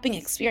own shopping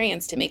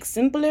experience to make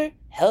simpler,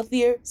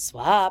 healthier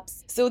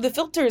swaps. So the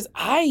filters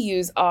I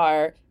use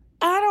are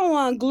I don't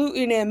want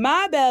gluten in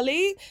my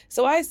belly.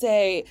 So I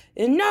say,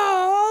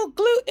 no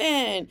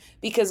gluten,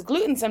 because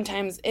gluten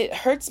sometimes it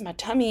hurts my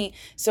tummy.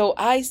 So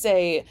I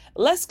say,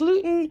 less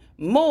gluten,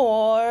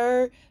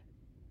 more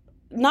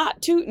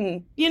not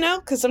tootin',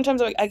 because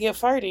sometimes I get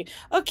farty.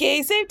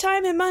 Okay, save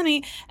time and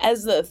money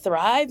as the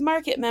Thrive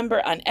Market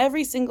member on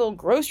every single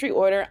grocery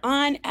order.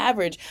 On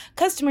average,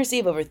 customers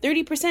save over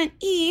 30%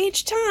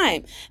 each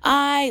time.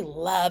 I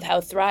love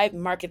how Thrive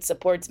Market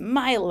supports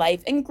my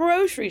life and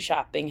grocery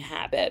shopping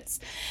habits.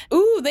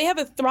 Ooh, they have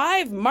a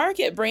Thrive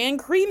Market brand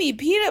creamy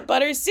peanut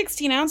butter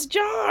 16-ounce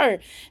jar.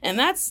 And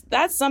that's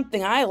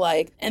something I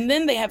like. And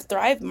then they have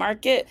Thrive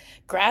Market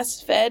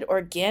grass-fed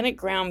organic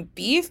ground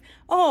beef.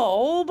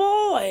 Oh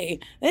boy,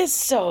 it's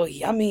so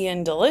yummy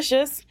and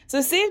delicious.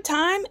 So save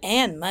time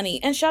and money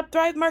and shop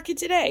Thrive Market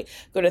today.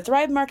 Go to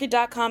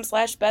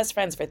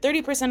thrivemarket.com/bestfriends for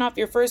 30% off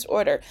your first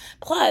order,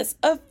 plus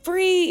a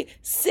free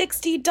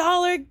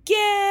 $60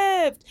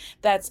 gift.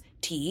 That's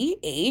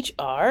THRIVE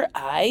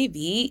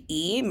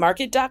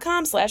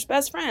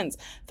market.com/bestfriends.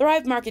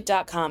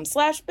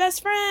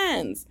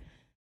 thrivemarket.com/bestfriends.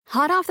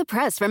 Hot off the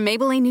press from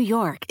Maybelline, New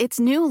York, it's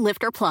new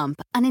Lifter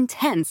Plump, an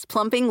intense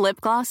plumping lip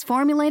gloss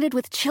formulated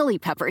with chili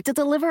pepper to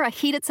deliver a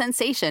heated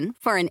sensation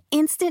for an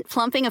instant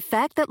plumping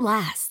effect that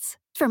lasts.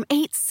 From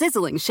 8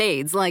 sizzling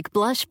shades like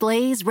Blush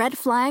Blaze, Red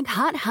Flag,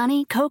 Hot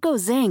Honey, Cocoa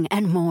Zing,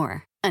 and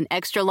more. An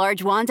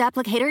extra-large wand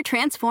applicator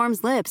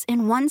transforms lips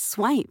in one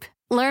swipe.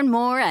 Learn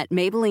more at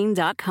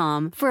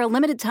Maybelline.com. For a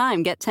limited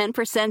time, get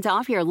 10%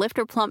 off your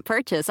Lifter Plump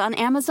purchase on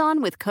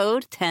Amazon with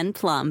code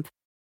 10PLUMP.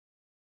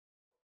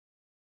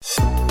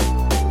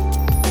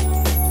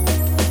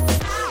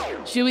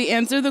 Should we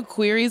answer the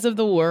queries of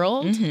the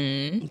world?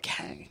 Mm-hmm.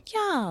 Okay.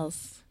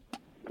 Yes.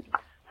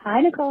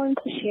 Hi, Nicole and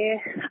Tashir.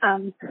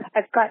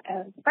 I've got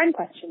a friend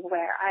question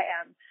where I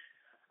am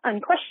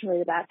unquestionably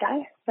the bad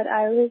guy, but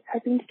I was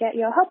hoping to get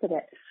your help with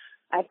it.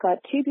 I've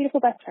got 2 beautiful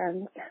best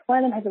friends. One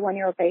of them has a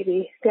 1-year-old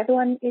baby. The other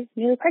one is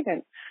newly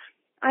pregnant.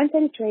 I'm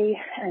 33,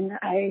 and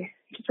I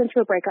just went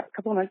through a breakup a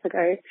couple of months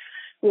ago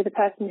with a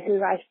person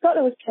who I thought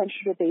there was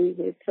potential to be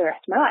with for the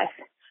rest of my life.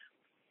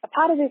 A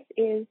part of this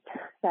is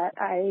that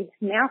I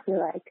now feel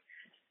like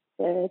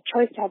the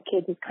choice to have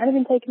kids has kind of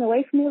been taken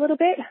away from me a little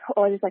bit,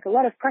 or there's like a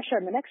lot of pressure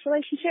in the next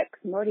relationship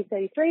because I'm already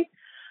 33.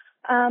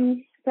 So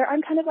I'm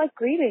kind of like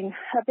grieving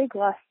a big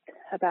loss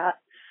about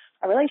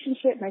a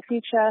relationship, my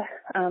future,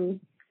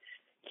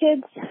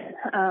 kids.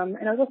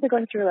 And I was also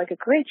going through like a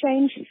career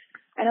change,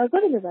 and I was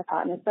living with my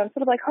partner. So I'm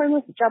sort of like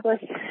homeless,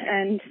 jobless,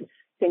 and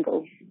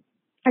single.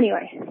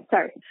 Anyway,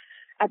 so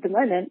at the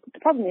moment, the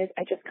problem is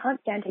I just can't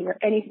stand to hear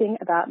anything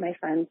about my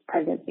friend's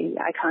pregnancy.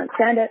 I can't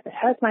stand it. It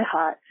hurts my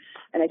heart.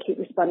 And I keep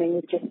responding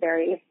with just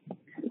very,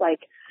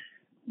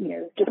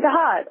 just a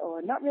heart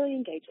or not really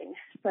engaging.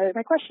 So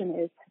my question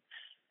is,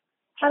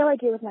 how do I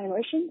deal with my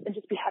emotions and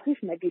just be happy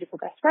for my beautiful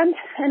best friend?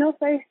 And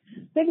also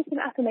maybe some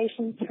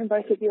affirmations from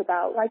both of you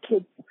about why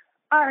kids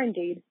are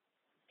indeed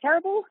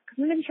terrible. Because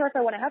I'm not even sure if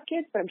I want to have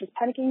kids, but I'm just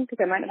panicking because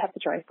I might not have the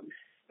choice.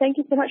 Thank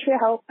you so much for your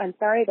help. I'm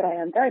sorry, but I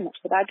am very much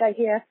the bad guy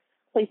here.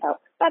 Please help.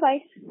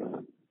 Bye-bye.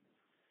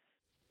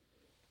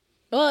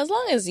 Well, as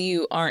long as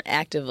you aren't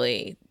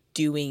actively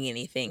doing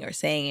anything or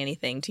saying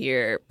anything to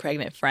your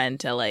pregnant friend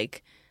to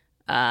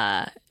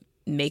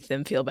make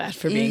them feel bad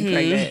for being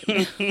pregnant,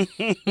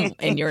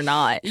 and you're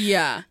not.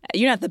 Yeah.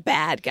 You're not the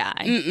bad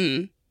guy.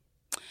 Mm-mm.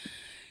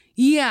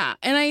 Yeah,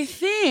 and I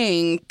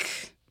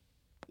think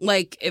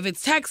if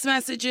it's text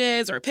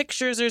messages or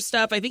pictures or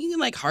stuff, I think you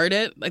can heart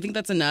it. I think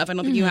that's enough. I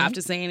don't think you have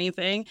to say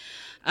anything.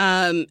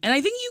 And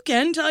I think you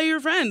can tell your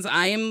friends,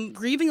 I am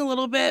grieving a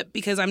little bit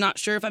because I'm not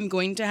sure if I'm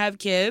going to have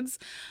kids,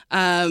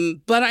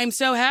 but I'm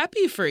so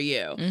happy for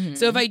you. Mm-hmm.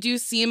 So if I do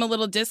seem a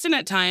little distant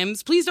at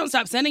times, please don't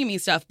stop sending me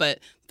stuff, but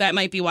that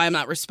might be why I'm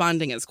not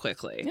responding as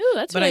quickly. Ooh,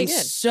 that's really good. But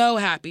I'm so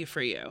happy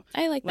for you.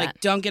 I like that.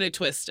 Don't get it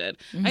twisted.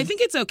 Mm-hmm. I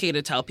think it's okay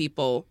to tell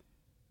people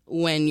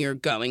when you're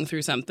going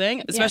through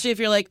something, especially if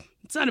you're like,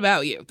 it's not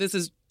about you. This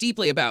is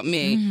deeply about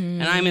me,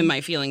 and I'm in my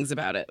feelings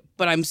about it.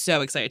 But I'm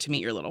so excited to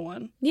meet your little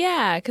one.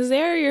 Yeah, because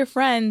they're your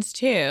friends,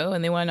 too,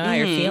 and they want to know how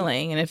you're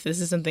feeling. And if this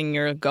is something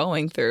you're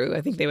going through,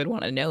 I think they would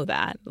want to know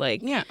that.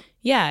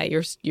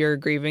 You're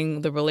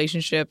grieving the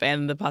relationship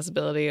and the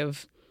possibility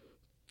of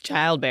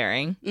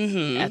childbearing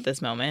at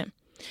this moment.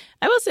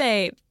 I will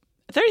say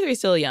 33 is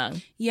still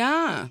young.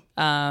 Yeah.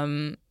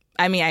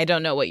 I mean, I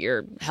don't know what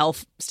your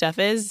health stuff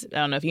is. I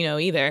don't know if you know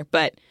either,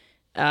 but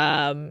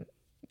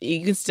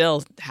you can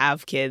still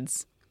have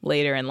kids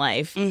later in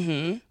life.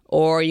 Mm-hmm.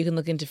 Or you can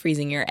look into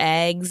freezing your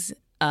eggs,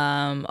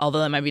 although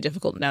that might be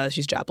difficult now that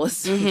she's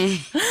jobless.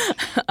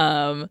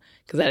 Because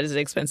that is an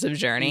expensive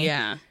journey.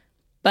 Yeah.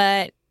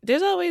 But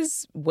there's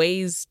always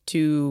ways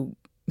to...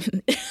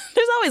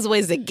 There's always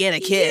ways to get a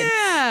kid.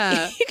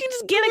 Yeah. You can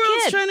just get a kid. The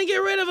world's trying to get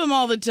rid of them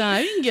all the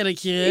time. You can get a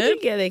kid. You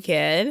can get a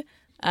kid.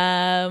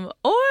 Or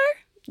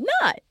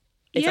not.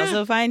 It's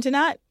also fine to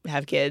not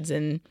have kids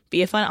and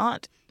be a fun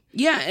aunt.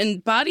 Yeah,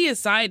 and body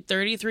aside,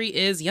 33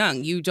 is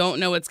young. You don't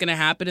know what's going to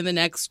happen in the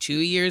next 2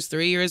 years,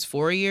 3 years,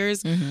 4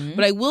 years.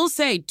 But I will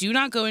say, do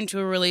not go into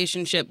a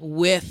relationship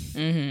with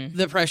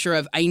the pressure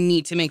of, I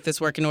need to make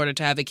this work in order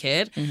to have a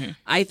kid.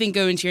 I think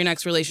go into your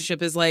next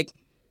relationship is like,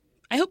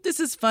 I hope this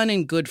is fun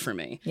and good for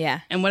me.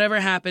 Yeah. And whatever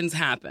happens,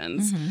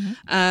 happens.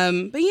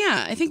 But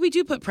yeah, I think we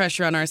do put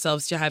pressure on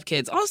ourselves to have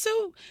kids. Also,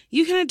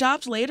 you can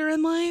adopt later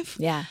in life.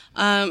 Yeah.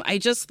 I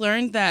just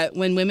learned that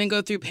when women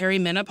go through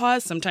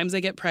perimenopause, sometimes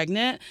they get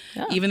pregnant,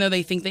 even though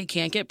they think they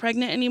can't get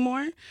pregnant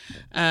anymore.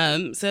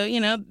 So,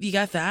 you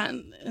got that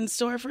in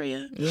store for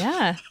you.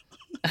 Yeah.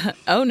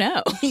 Oh,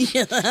 no.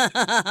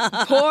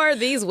 Poor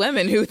these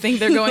women who think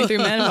they're going through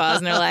menopause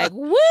and they're like,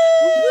 woo,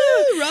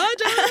 raw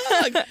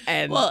dog.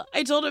 And well,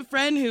 I told a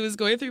friend who was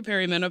going through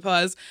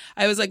perimenopause,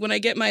 I was like, when I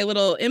get my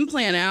little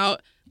implant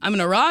out, I'm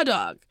going to raw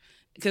dog.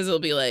 Because it'll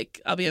be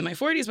like, I'll be in my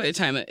 40s by the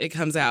time it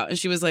comes out. And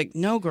she was like,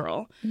 no,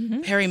 girl.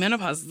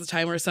 Perimenopause is the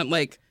time where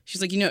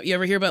she's like, you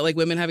ever hear about like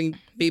women having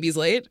babies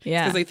late?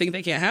 Yeah. Because they think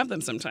they can't have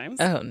them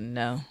sometimes. oh,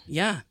 no.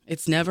 Yeah,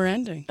 it's never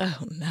ending. Oh,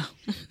 no.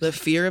 The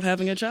fear of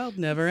having a child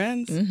never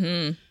ends.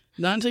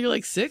 Not until you're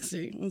like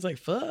 60. It's like,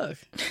 fuck.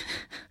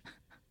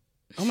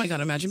 Oh my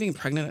God, imagine being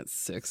pregnant at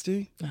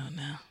 60. Oh,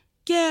 no.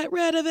 Get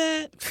rid of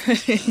it.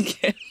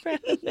 Get rid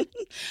of it.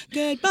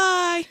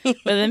 Goodbye. But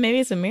then maybe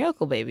it's a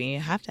miracle baby. You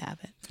have to have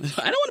it.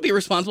 I don't want to be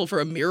responsible for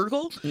a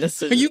miracle.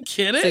 Are you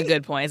kidding? It's a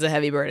good point. It's a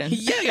heavy burden.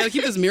 Yeah, you got to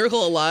keep this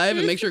miracle alive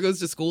and make sure it goes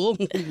to school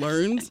and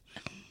learns.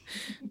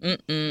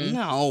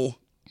 No.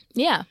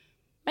 Yeah.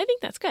 I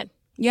think that's good.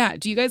 Yeah.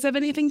 Do you guys have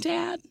anything to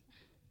add?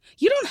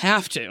 You don't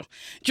have to.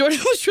 Jordan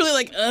was really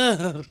like,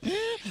 ugh.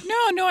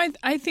 No,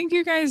 I think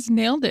you guys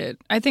nailed it.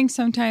 I think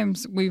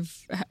sometimes we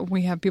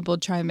have people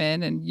chime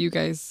in and you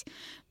guys,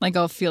 like,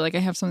 I'll feel like I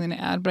have something to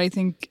add, but I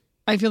think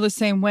I feel the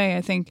same way.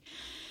 I think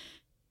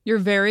you're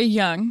very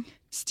young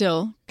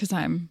still because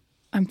I'm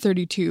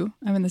 32.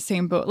 I'm in the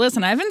same boat.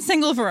 Listen, I've been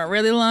single for a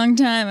really long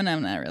time and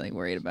I'm not really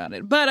worried about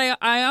it. But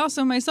I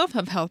also myself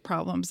have health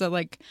problems that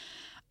like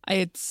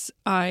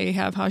I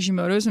have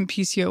Hashimoto's and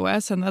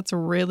PCOS, and that's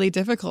really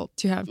difficult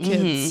to have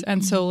kids.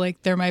 And so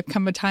like there might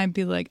come a time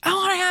be like, I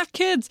want to have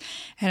kids,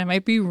 and it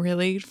might be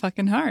really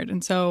fucking hard.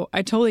 And so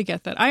I totally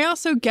get that. I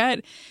also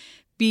get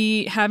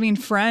having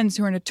friends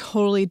who are in a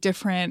totally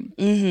different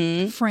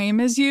frame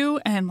as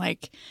you, and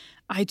like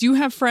I do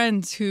have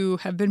friends who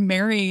have been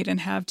married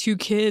and have 2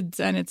 kids,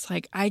 and it's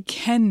like I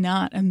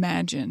cannot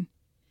imagine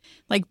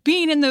like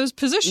being in those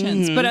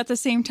positions. But at the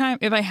same time,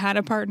 if I had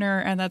a partner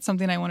and that's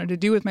something I wanted to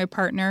do with my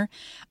partner,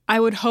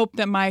 I would hope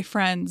that my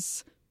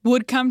friends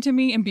would come to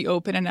me and be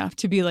open enough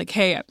to be like,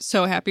 hey, I'm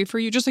so happy for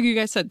you. Just like you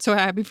guys said, so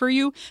happy for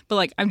you. But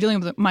like, I'm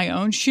dealing with my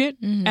own shit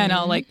and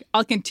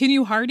I'll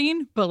continue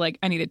harding, but like,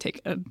 I need to take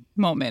a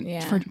moment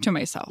to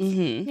myself.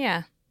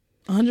 Yeah.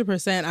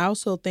 100%. I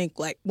also think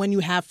like when you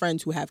have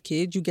friends who have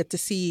kids, you get to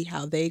see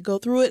how they go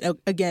through it.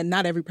 Again,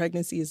 not every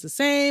pregnancy is the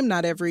same.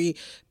 Not every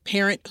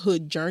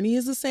parenthood journey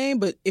is the same.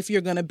 But if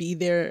you're going to be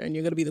there and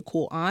you're going to be the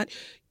cool aunt,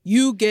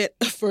 you get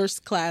a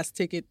first class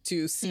ticket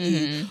to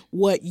see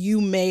what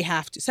you may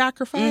have to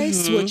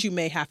sacrifice, what you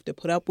may have to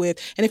put up with.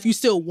 And if you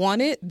still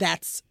want it,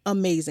 that's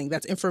amazing.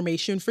 That's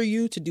information for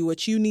you to do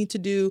what you need to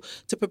do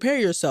to prepare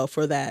yourself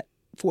for that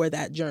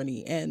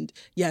journey. And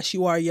yes,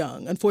 you are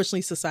young.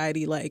 Unfortunately,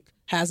 society like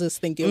has us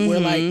thinking we're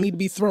like need to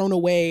be thrown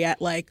away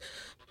at like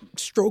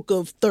stroke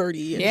of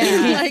 30.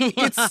 And like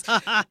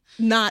it's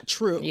not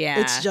true. Yeah.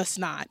 It's just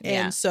not.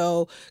 Yeah. And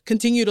so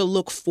continue to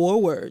look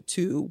forward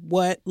to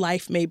what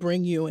life may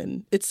bring you.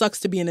 And it sucks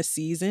to be in a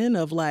season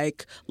of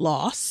like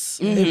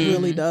loss. It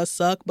really does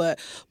suck. But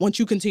once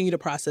you continue to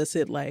process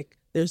it, like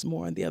there's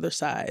more on the other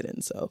side.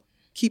 And so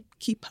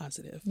keep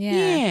positive.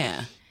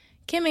 Yeah.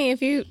 Kimmy,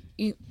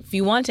 if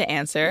you want to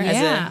answer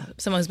as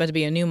someone who's about to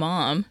be a new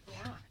mom.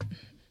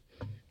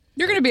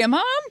 You're going to be a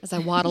mom? As I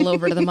waddle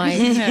over to the mic.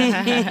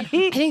 I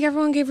think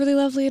everyone gave really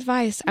lovely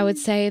advice. I would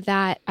say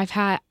that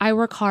I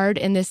work hard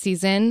in this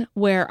season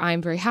where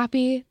I'm very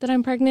happy that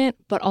I'm pregnant,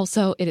 but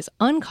also it is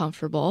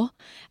uncomfortable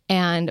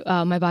and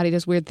my body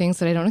does weird things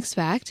that I don't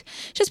expect.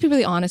 Just be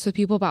really honest with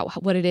people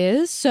about what it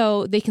is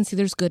so they can see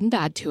there's good and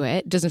bad to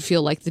it. It doesn't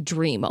feel like the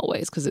dream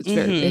always because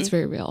it's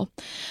very real.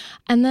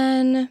 And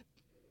then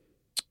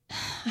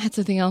I had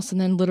something else,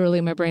 and then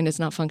literally my brain is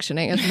not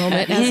functioning at the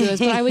moment as it is.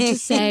 But I would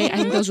just say, I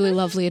think that was really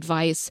lovely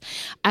advice.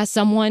 As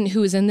someone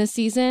who is in this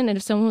season, and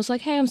if someone was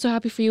like, hey, I'm so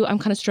happy for you, I'm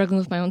kind of struggling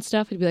with my own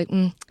stuff, I'd be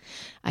like,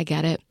 I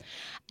get it.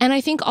 And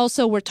I think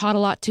also we're taught a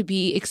lot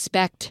to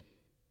expect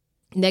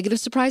negative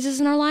surprises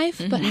in our life,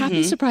 but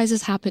happy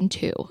surprises happen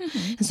too.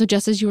 And so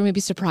just as you were maybe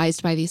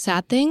surprised by these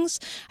sad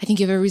things, I think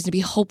you have every reason to be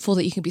hopeful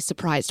that you can be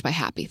surprised by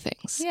happy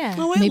things. Yeah.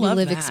 Oh, I maybe love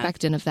live that.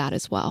 expectant of that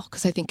as well,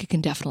 because I think it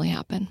can definitely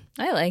happen.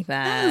 I like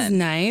that. That was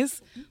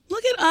nice.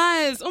 Look at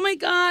us. Oh my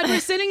God, we're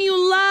sending you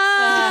love.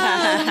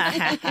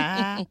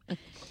 I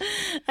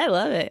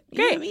love it.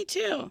 Great. Yeah, me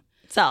too.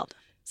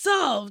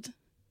 Solved.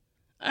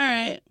 All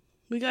right.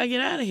 We got to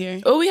get out of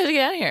here. Oh, we have to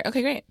get out of here.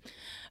 Okay, great.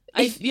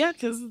 Yeah,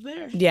 because it's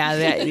there.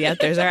 Yeah,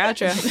 there's our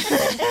outro.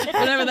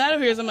 Whenever that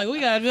appears, I'm like, we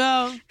got to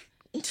go.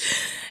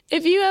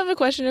 If you have a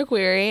question or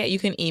query, you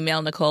can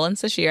email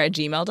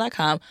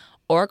NicoleandSashir@gmail.com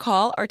or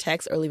call or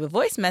text or leave a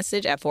voice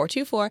message at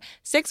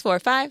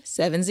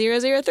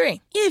 424-645-7003.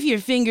 If your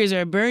fingers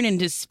are burning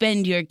to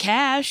spend your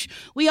cash,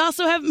 we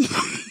also have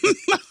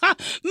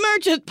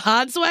merch at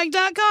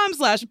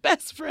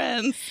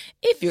podswag.com/bestfriends.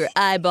 If your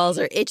eyeballs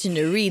are itching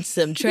to read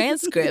some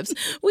transcripts,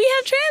 we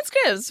have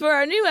transcripts for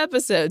our new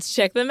episodes.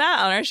 Check them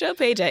out on our show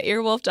page at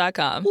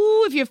earwolf.com.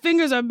 Ooh, if your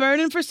fingers are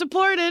burning for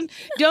supporting,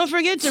 don't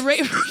forget to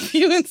rate,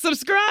 review, and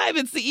subscribe.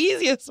 It's the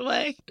easiest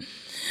way.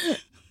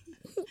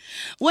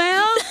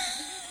 Well,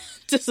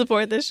 to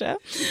support this show.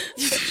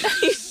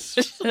 It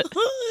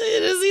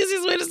is the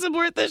easiest way to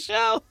support the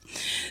show.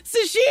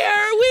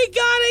 Sashir, we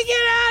gotta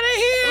get out of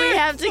here. We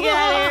have to get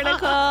out of here,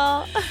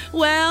 Nicole.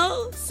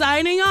 Well,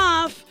 signing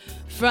off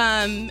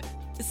from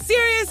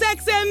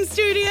SiriusXM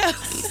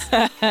Studios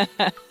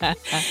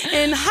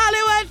in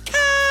Hollywood,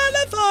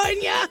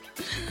 California.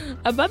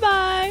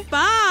 Bye-bye.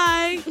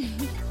 Bye.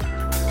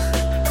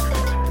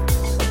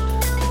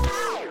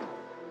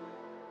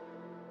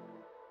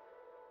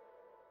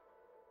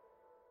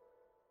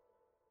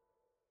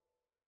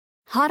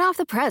 Hot off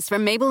the press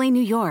from Maybelline,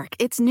 New York,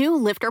 it's new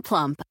Lifter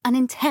Plump, an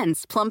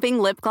intense plumping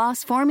lip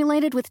gloss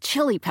formulated with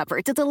chili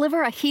pepper to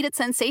deliver a heated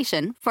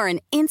sensation for an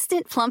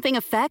instant plumping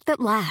effect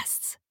that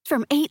lasts.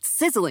 From 8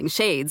 sizzling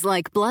shades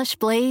like Blush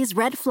Blaze,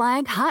 Red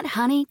Flag, Hot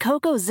Honey,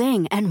 Cocoa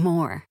Zing, and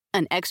more.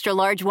 An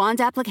extra-large wand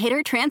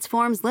applicator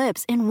transforms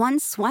lips in one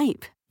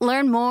swipe.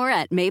 Learn more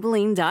at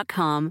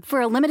Maybelline.com.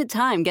 For a limited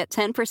time, get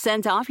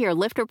 10% off your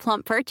Lifter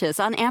Plump purchase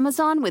on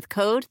Amazon with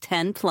code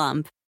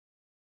 10PLUMP.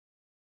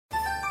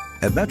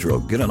 At Metro,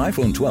 get an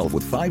iPhone 12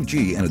 with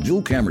 5G and a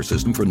dual camera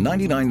system for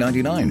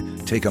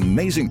 $99.99. Take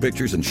amazing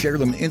pictures and share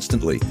them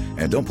instantly.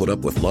 And don't put up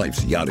with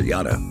life's yada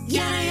yada.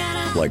 Yada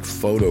yada. Like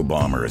photo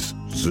bombers.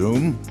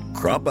 Zoom,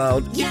 crop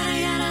out, Yada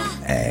yada.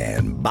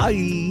 and bye.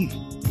 You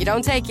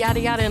don't take yada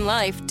yada in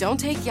life, don't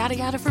take yada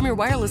yada from your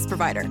wireless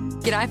provider.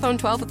 Get iPhone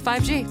 12 with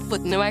 5G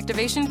with no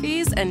activation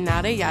fees and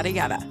nada yada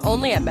yada.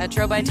 Only at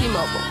Metro by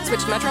T-Mobile.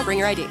 Switch to Metro, bring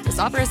your ID. This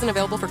offer isn't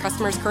available for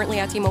customers currently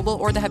at T-Mobile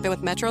or that have been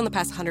with Metro in the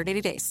past 180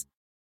 days.